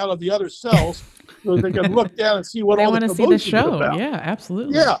coming out of the other cells so they can look down and see what all the commotion see the show. About. Yeah,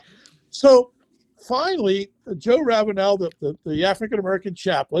 absolutely. Yeah. So finally, Joe Ravenel, the African-American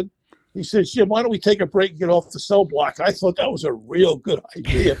chaplain, he says, Jim, why don't we take a break and get off the cell block? I thought that was a real good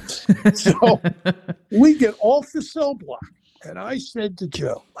idea. So we get off the cell block. And I said to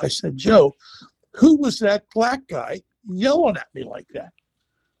Joe, Joe, who was that black guy yelling at me like that?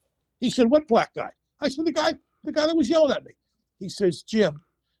 He said, what black guy? I said, the guy that was yelling at me. He says, Jim,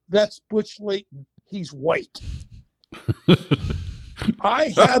 that's Butch Layton. He's white. I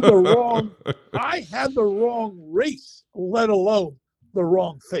had the wrong race, let alone the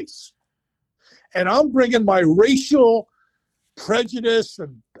wrong face. And I'm bringing my racial prejudice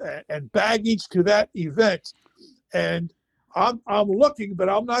and baggage to that event. And I'm looking, but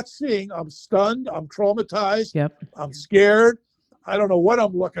I'm not seeing. I'm stunned. I'm traumatized. Yep. I'm scared. I don't know what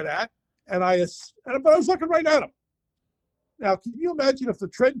I'm looking at. But I was looking right at him. Now, can you imagine if the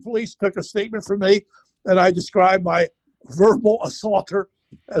Trenton police took a statement from me and I described my verbal assaulter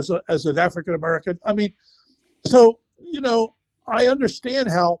as an African American? I mean, so, I understand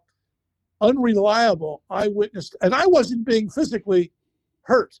how unreliable eyewitness, and I wasn't being physically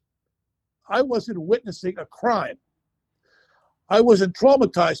hurt. I wasn't witnessing a crime. I wasn't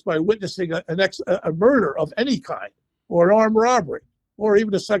traumatized by witnessing a murder of any kind, or an armed robbery, or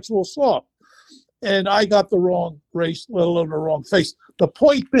even a sexual assault. And I got the wrong race, let alone the wrong face. The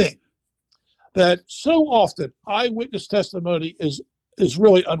point being that so often eyewitness testimony is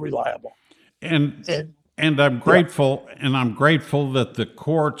really unreliable. And I'm grateful, that the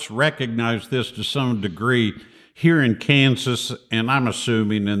courts recognize this to some degree here in Kansas, and I'm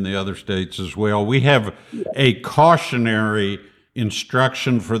assuming in the other states as well. We have a cautionary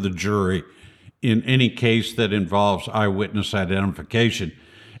instruction for the jury in any case that involves eyewitness identification.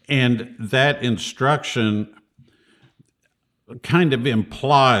 And that instruction kind of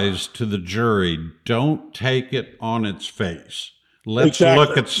implies to the jury, don't take it on its face. Let's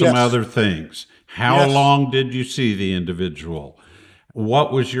look at some other things. How long did you see the individual?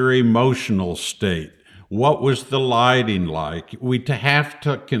 What was your emotional state? What was the lighting like? We have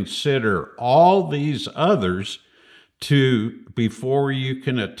to consider all these others before you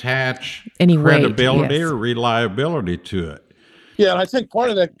can attach any credibility or reliability to it. Yeah, and I think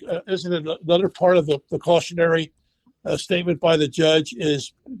part of that, isn't it another part of the cautionary statement by the judge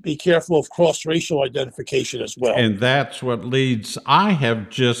is be careful of cross-racial identification as well. And that's what leads, I have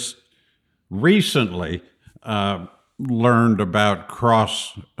just recently learned about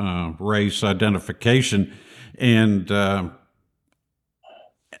cross-race identification, and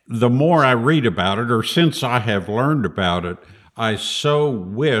the more I read about it, or since I have learned about it, I so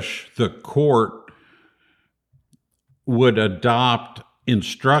wish the court would adopt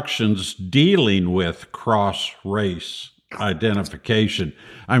instructions dealing with cross-race identification.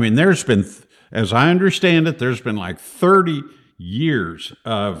 I mean, there's been, as I understand it, there's been like 30 years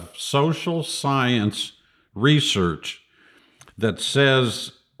of social science research that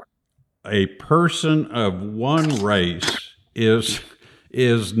says a person of one race is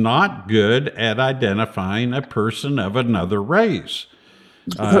not good at identifying a person of another race.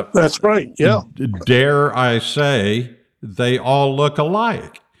 That's right, yeah. Dare I say, they all look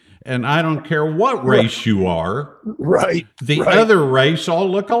alike. And I don't care what race you are. Right. The other race all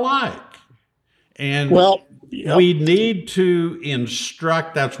look alike. And we need to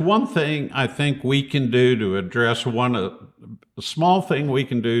instruct. That's one thing I think we can do to address a small thing we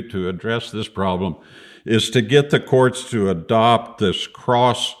can do to address this problem is to get the courts to adopt this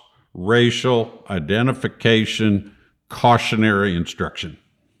cross-racial identification cautionary instruction.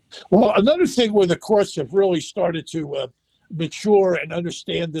 Well, another thing where the courts have really started to mature and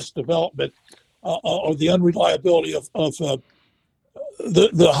understand this development or the unreliability of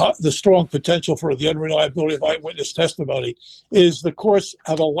the strong potential for the unreliability of eyewitness testimony is the courts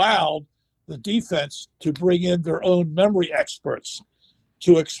have allowed the defense to bring in their own memory experts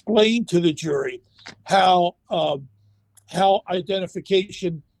to explain to the jury how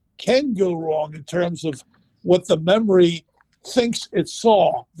identification can go wrong in terms of what the memory thinks it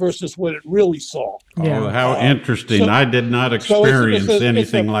saw versus what it really saw. Yeah. Oh, how interesting! I did not experience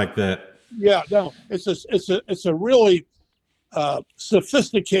anything like that. Yeah, no, it's a really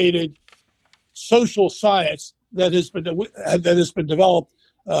sophisticated social science that has been developed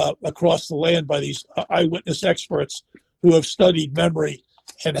across the land by these eyewitness experts who have studied memory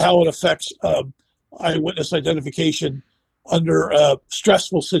and how it affects eyewitness identification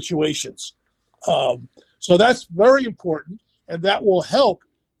stressful situations. So that's very important, and that will help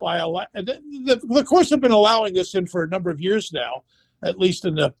by a lot. And the courts have been allowing this in for a number of years now, at least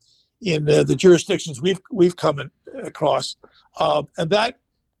in the jurisdictions we've come across, and that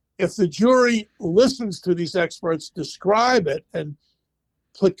if the jury listens to these experts describe it and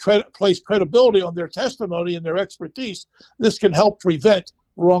place credibility on their testimony and their expertise, this can help prevent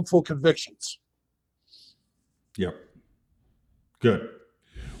wrongful convictions. Yep. Good.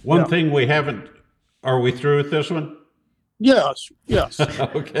 One thing we haven't, are we through with this one? Yes.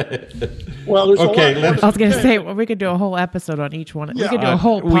 Okay. Well, there's a lot. I was going to say, well, we could do a whole episode on each one. Yeah. We could do a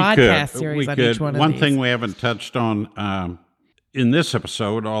whole podcast series on each one of One these. thing we haven't touched on in this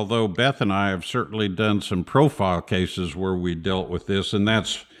episode, although Beth and I have certainly done some profile cases where we dealt with this, and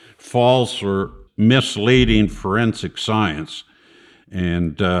that's false or misleading forensic science.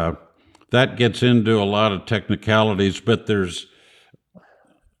 And that gets into a lot of technicalities, but there's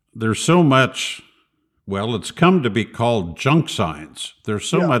so much, well, it's come to be called junk science. There's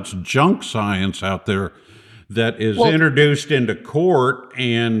so much junk science out there that is introduced into court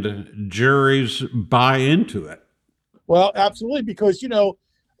and juries buy into it. Well, absolutely, because,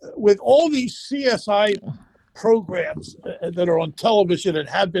 with all these CSI programs that are on television and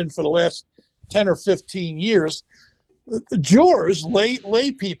have been for the last 10 or 15 years, jurors,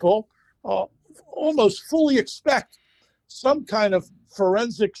 lay people, almost fully expect some kind of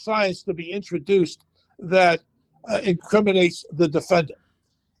forensic science to be introduced that incriminates the defendant.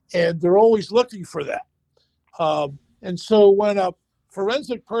 And they're always looking for that. And so when a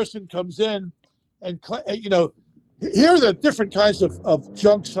forensic person comes in and, here are the different kinds of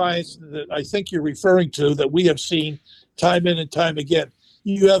junk science that I think you're referring to that we have seen time in and time again.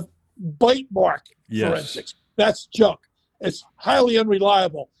 You have bite mark forensics. That's junk. It's highly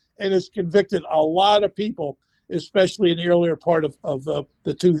unreliable and has convicted a lot of people, especially in the earlier part of the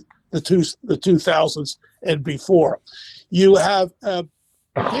 2000s and before. You have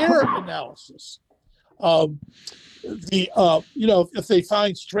hair analysis. If they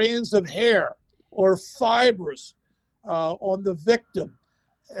find strands of hair or fibers on the victim,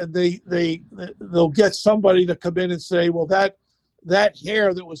 and they'll get somebody to come in and say, well, that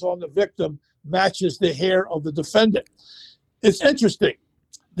hair that was on the victim matches the hair of the defendant. It's interesting.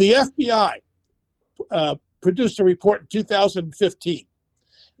 The FBI produced a report in 2015.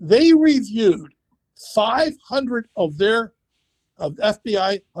 They reviewed 500 of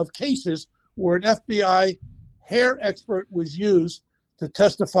cases where an FBI hair expert was used to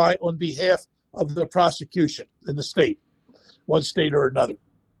testify on behalf of the prosecution in the state, one state or another.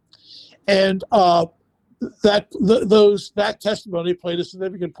 And that testimony played a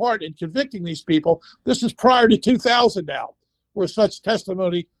significant part in convicting these people. This is prior to 2000 now, where such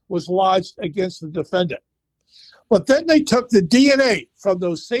testimony was lodged against the defendant. But then they took the DNA from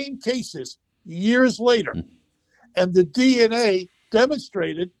those same cases years later, and the DNA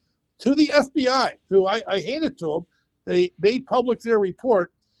demonstrated to the FBI, who I handed to them, they made public their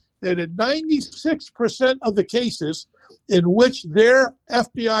report that in 96% of the cases in which their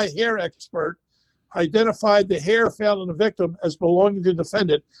FBI hair expert identified the hair found on the victim as belonging to the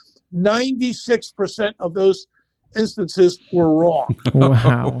defendant, 96% of those instances were wrong.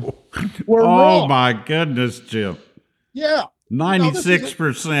 Wow. Oh, my goodness, Jim. Yeah.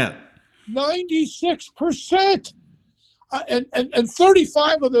 96%. 96%. And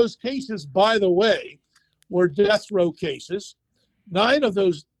 35 of those cases, by the way, were death row cases. 9 of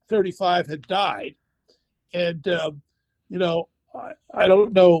those 35 had died. And, I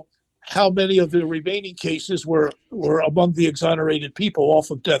don't know how many of the remaining cases were among the exonerated people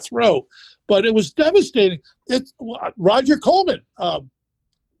off of death row, but it was devastating. It's Roger Coleman,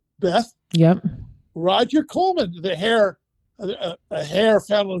 Beth. Yep. Roger Coleman, a hair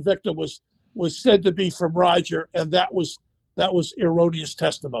found on the victim was said to be from Roger, and that was erroneous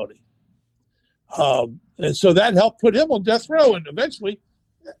testimony. And so that helped put him on death row and eventually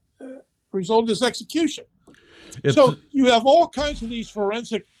resulted in his execution. So you have all kinds of these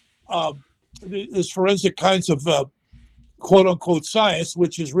forensic kinds of quote unquote science,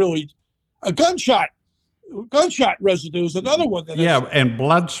 which is really a gunshot residue is another one. And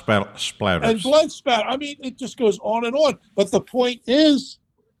blood splatters. And blood spatter. I mean, it just goes on and on. But the point is,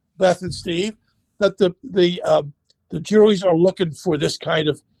 Beth and Steve, that the juries are looking for this kind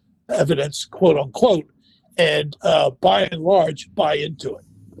of evidence, quote unquote, and by and large buy into it.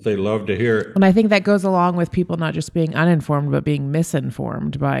 They love to hear it. And I think that goes along with people not just being uninformed, but being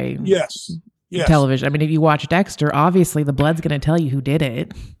misinformed by yes. television. I mean, if you watch Dexter, obviously the blood's going to tell you who did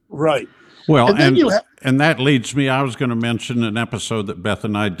it. Right. Well, And then and, you have, and that leads me, I was going to mention an episode that Beth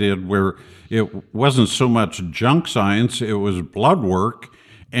and I did where it wasn't so much junk science, it was blood work,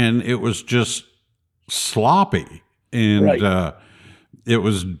 and it was just sloppy. And Right. it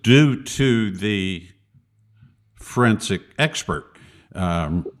was due to the forensic expert.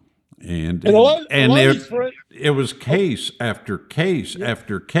 And and a lot and of it, these friends, it was case after case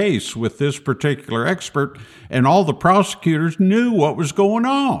after case with this particular expert, and all the prosecutors knew what was going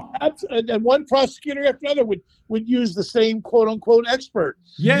on. and one prosecutor after another would use the same quote unquote expert.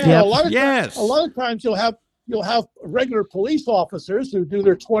 Yes, You know, a lot of yes. a lot of times you'll have regular police officers who do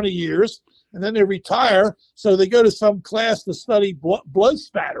their 20 years and then they retire, so they go to some class to study blood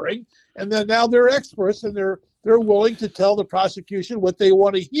spattering, and then now they're experts and they're willing to tell the prosecution what they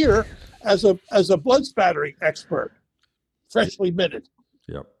want to hear as a blood spattering expert, freshly minted.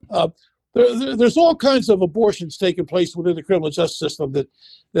 Yep. There's all kinds of abortions taking place within the criminal justice system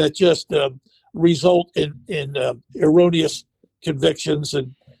that just result in erroneous convictions,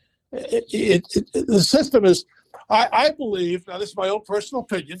 and the system is. I believe, now this is my own personal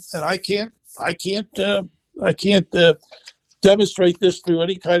opinion, and I can't demonstrate this through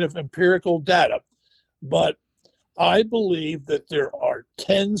any kind of empirical data, but I believe that there are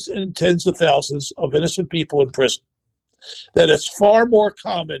tens and tens of thousands of innocent people in prison. That it's far more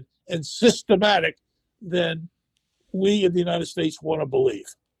common and systematic than we in the United States want to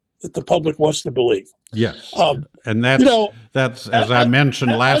believe, that the public wants to believe. Yes. And that's, you know, that's as I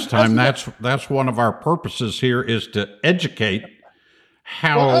mentioned last time, that's- that's one of our purposes here, is to educate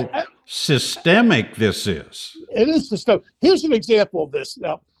how Well, systemic this is. It is the stuff. Here's an example of this.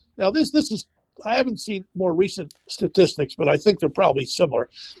 Now this is, I haven't seen more recent statistics, but I think they're probably similar.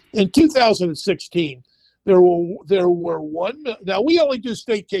 In 2016, there were one. Now we only do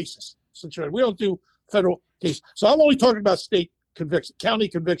state cases, we don't do federal cases. So I'm only talking about state convictions, county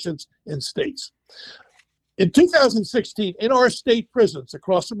convictions in states. In 2016, in our state prisons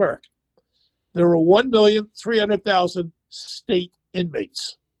across America, there were 1,300,000 state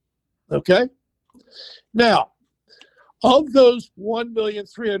inmates. Okay? Now, of those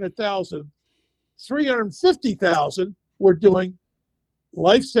 1,300,000, 350,000 were doing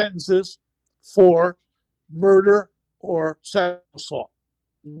life sentences for murder or sexual assault.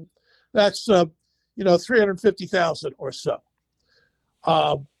 That's 350,000 or so.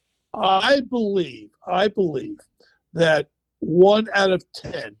 I believe that 1 out of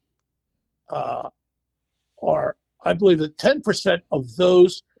 10 I believe that 10% of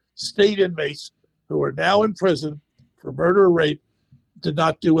those state inmates who are now in prison for murder or rape did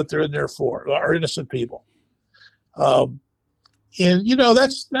not do what they're in there for, are innocent people. And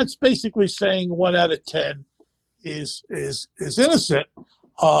that's basically saying 1 out of 10 is innocent.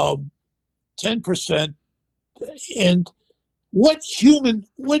 10%, and what human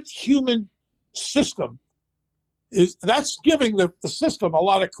system is that's giving the system a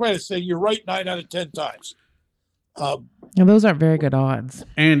lot of credit, saying you're right 9 out of 10 times. And those aren't very good odds.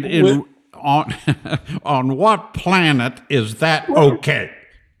 And on what planet is that okay?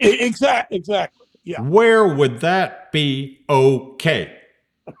 Exactly. Yeah. Where would that be okay?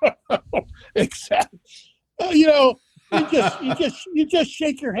 Exactly. You just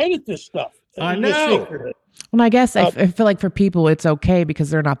shake your head at this stuff. I You just know. shake your head. Well, I guess I feel like for people, it's okay because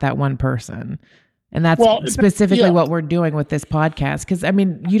they're not that one person. And that's Well, specifically yeah. what we're doing with this podcast. Because, I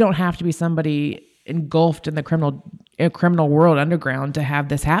mean, you don't have to be somebody engulfed in the criminal world underground to have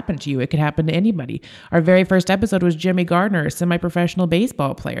this happen to you. It could happen to anybody. Our very first episode was Jimmy Gardner, a semi-professional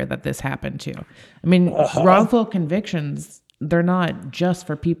baseball player that this happened to. I mean, wrongful convictions, they're not just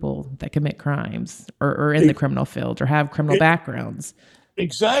for people that commit crimes or in the criminal field or have criminal backgrounds.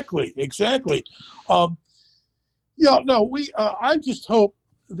 Exactly. I just hope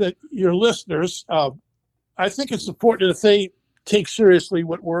that your listeners, I think it's important that they take seriously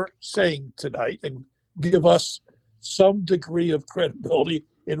what we're saying tonight and give us some degree of credibility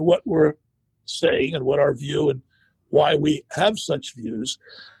in what we're saying and what our view and why we have such views,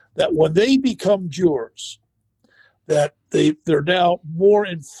 that when they become jurors, that they're now more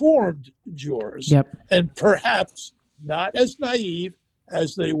informed jurors. Yep. And perhaps not as naive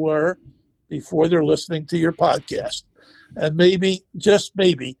as they were before they're listening to your podcast. And maybe, just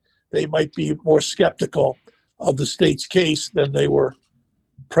maybe, they might be more skeptical of the state's case than they were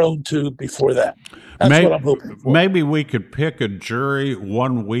prone to before that. That's what I'm hoping for. Maybe we could pick a jury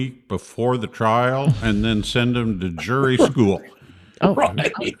 1 week before the trial and then send them to jury school Oh,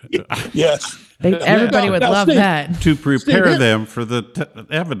 Right. Yes. everybody would Now, love Steve, that. to prepare Steve, them for the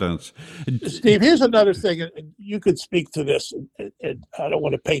evidence. Steve, here's another thing, and you could speak to this, and I don't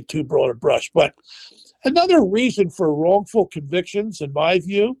want to paint too broad a brush, but another reason for wrongful convictions, in my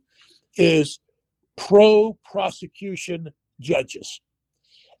view, is pro-prosecution judges.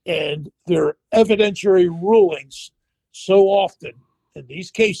 And their evidentiary rulings so often in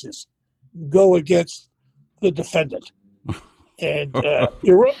these cases go against the defendant. And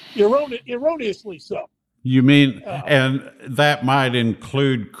erroneously so. You mean, and that might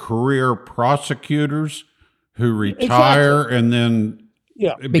include career prosecutors who retire and then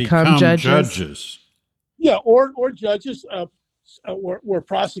become judges. Yeah, or judges were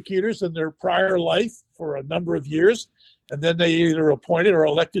prosecutors in their prior life for a number of years, and then they either appointed or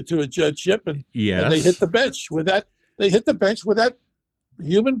elected to a judgeship, and they hit the bench with that. They hit the bench with that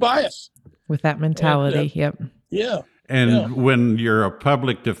human bias, with that mentality. Yeah. And when you're a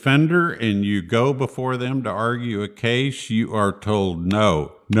public defender and you go before them to argue a case, you are told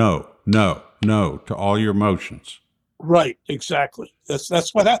no to all your motions. Right, exactly.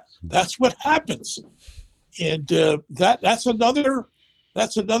 That's what happens, and that's another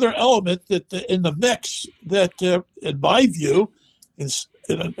element that in the mix that, in my view, is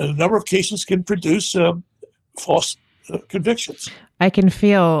in a number of cases can produce false convictions. I can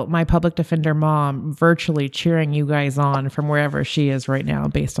feel my public defender mom virtually cheering you guys on from wherever she is right now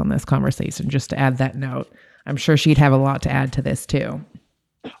based on this conversation, just to add that note. I'm sure she'd have a lot to add to this too.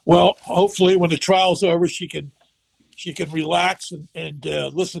 Well, hopefully when the trial's over, she can relax and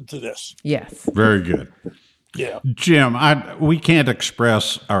listen to this. Yes. Very good. Yeah. Jim, we can't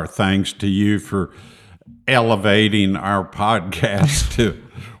express our thanks to you for elevating our podcast to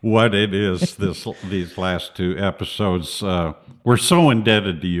what it is these last two episodes. We're so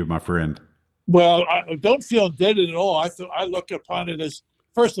indebted to you, my friend. Well, I don't feel indebted at all. I look upon it as,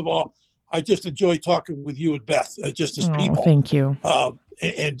 first of all, I just enjoy talking with you and Beth, just as people. Thank you.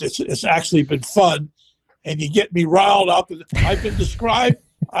 And it's actually been fun, and you get me riled up. I've been described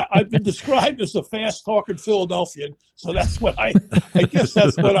as a fast talking Philadelphian, so that's what I guess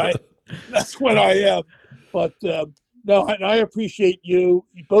that's what I am. But no, and I appreciate you,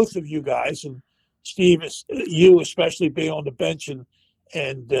 both of you guys, and Steve, you especially being on the bench and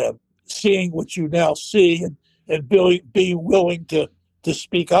seeing what you now see and being willing to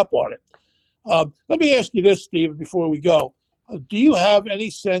speak up on it. Let me ask you this, Steve, before we go. Do you have any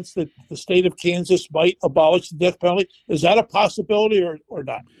sense that the state of Kansas might abolish the death penalty? Is that a possibility or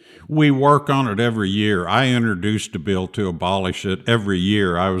not? We work on it every year. I introduced a bill to abolish it every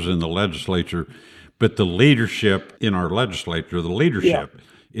year. I was in the legislature, but the leadership in our legislature,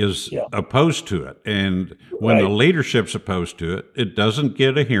 is opposed to it. And when the leadership's opposed to it, it doesn't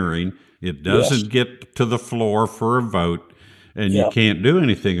get a hearing. It doesn't get to the floor for a vote, and you can't do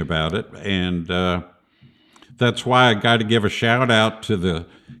anything about it. And that's why I got to give a shout out to the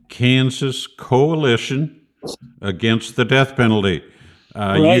Kansas Coalition Against the Death Penalty.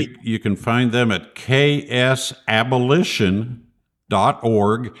 You can find them at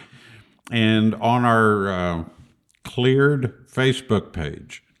ksabolition.org and on our Cleared Facebook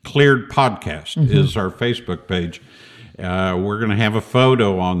page. Cleared Podcast is our Facebook page. We're going to have a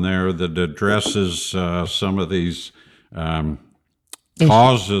photo on there that addresses some of these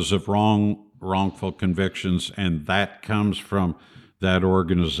causes of wrongful convictions, and that comes from that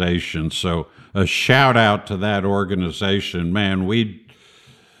organization. So a shout out to that organization. Man,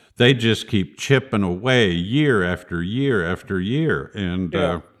 they just keep chipping away year after year after year, and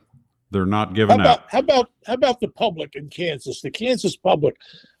they're not giving up. How about the public in Kansas? The Kansas public,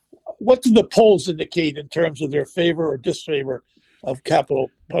 what do the polls indicate in terms of their favor or disfavor of capital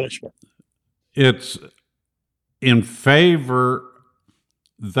punishment? It's in favor.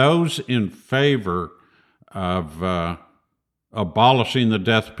 Those in favor of abolishing the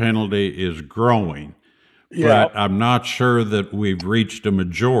death penalty is growing, but I'm not sure that we've reached a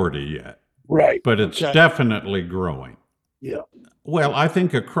majority yet. Right. But it's definitely growing. Yeah. Well, I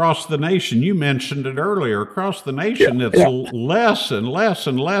think across the nation, you mentioned it earlier, across the nation, it's less and less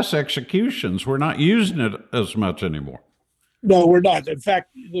and less executions. We're not using it as much anymore. No, we're not. In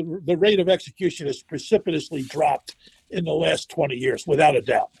fact, the rate of execution has precipitously dropped in the last 20 years, without a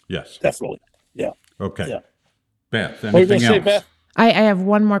doubt. Yes. Definitely. Yeah. Okay. Yeah. Beth, What are you anything going to say, else? Beth? I have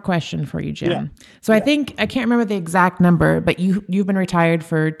one more question for you, Jim. Yeah. So I think, I can't remember the exact number, but you've been retired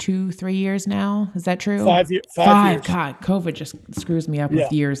for 2-3 years now. Is that true? 5 years. God, COVID just screws me up with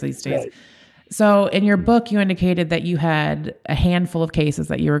years these days. Right. So in your book, you indicated that you had a handful of cases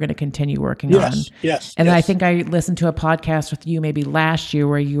that you were going to continue working on. Yes. And I think I listened to a podcast with you maybe last year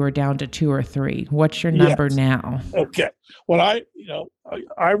where you were down to 2 or 3. What's your number now? Okay. Well, I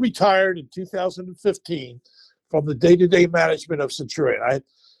retired in 2015 from the day-to-day management of Centurion.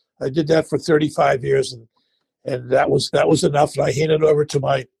 I did that for 35 years, and that was enough. And I handed it over to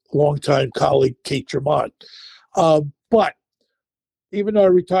my longtime colleague, Kate Tremont. But even though I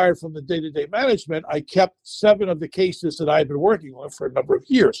retired from the day-to-day management, I kept 7 of the cases that I've been working on for a number of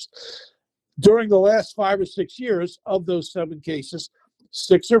years. During the last 5 or 6 years, of those 7 cases,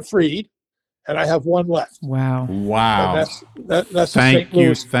 6 are freed, and I have 1 left. Wow. And Wow. that's St.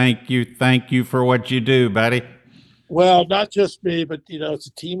 Louis. Thank you for what you do, buddy. Well, not just me, but it's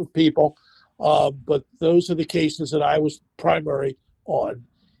a team of people. But those are the cases that I was primary on,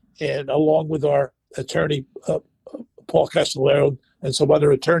 and along with our attorney Paul Castellero and some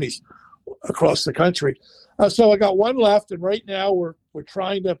other attorneys across the country. So I got 1 left, and right now we're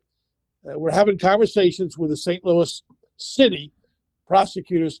trying to we're having conversations with the St. Louis City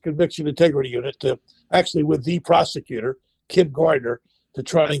Prosecutors Conviction Integrity Unit, actually with the prosecutor Kim Gardner, to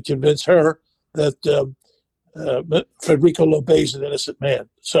try and convince her that Federico Lobet is an innocent man.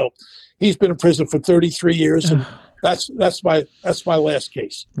 So he's been in prison for 33 years, and that's my last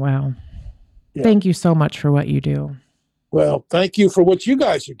case. Wow. Yeah. Thank you so much for what you do. Well, thank you for what you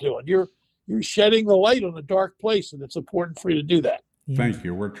guys are doing. You're shedding the light on a dark place, and it's important for you to do that. Yeah. Thank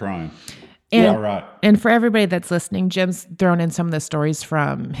you. We're trying. And, All right. And for everybody that's listening, Jim's thrown in some of the stories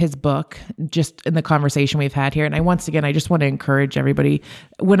from his book, just in the conversation we've had here. And I just want to encourage everybody.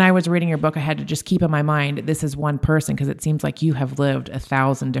 When I was reading your book, I had to just keep in my mind, this is one person, because it seems like you have lived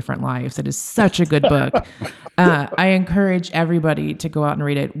 1,000 different lives. It is such a good book. I encourage everybody to go out and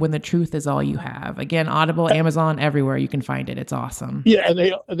read it. When the Truth is All You Have. Again, Audible, Amazon, everywhere you can find it. It's awesome. Yeah,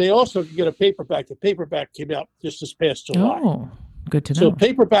 and they also can get a paperback. The paperback came out just this past July. Oh, good to know. So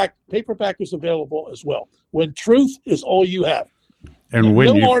paperback is available as well. When Truth is All You Have. And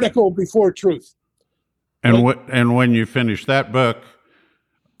when no article before Truth. And when you finish that book,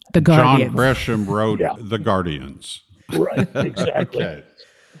 The Guardians. John Grisham wrote The Guardians. Right, exactly. Okay.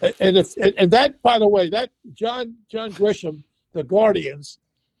 And that, by the way, that John Grisham, The Guardians,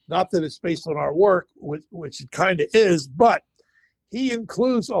 not that it's based on our work, which it kind of is, but he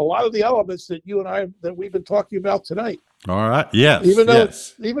includes a lot of the elements that you and I that we've been talking about tonight. All right. Yes. Even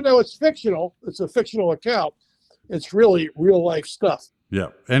though it's fictional, it's a fictional account. It's really real life stuff. Yeah.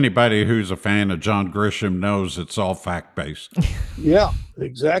 Anybody who's a fan of John Grisham knows it's all fact based. Yeah,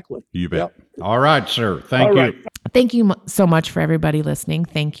 exactly. You bet. Yep. All right, sir. Thank All you. right. Thank you so much for everybody listening.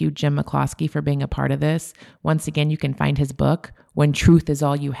 Thank you, Jim McCloskey, for being a part of this. Once again, you can find his book, When Truth is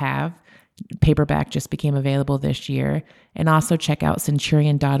All You Have. Paperback just became available this year. And also check out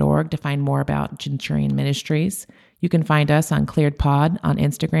centurion.org to find more about Centurion Ministries. You can find us on Cleared Pod on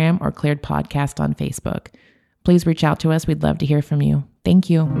Instagram or Cleared Podcast on Facebook. Please reach out to us. We'd love to hear from you. Thank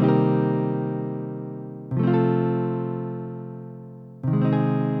you.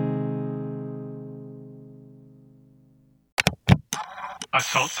 A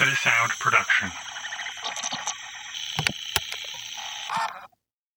Salt City Sound production.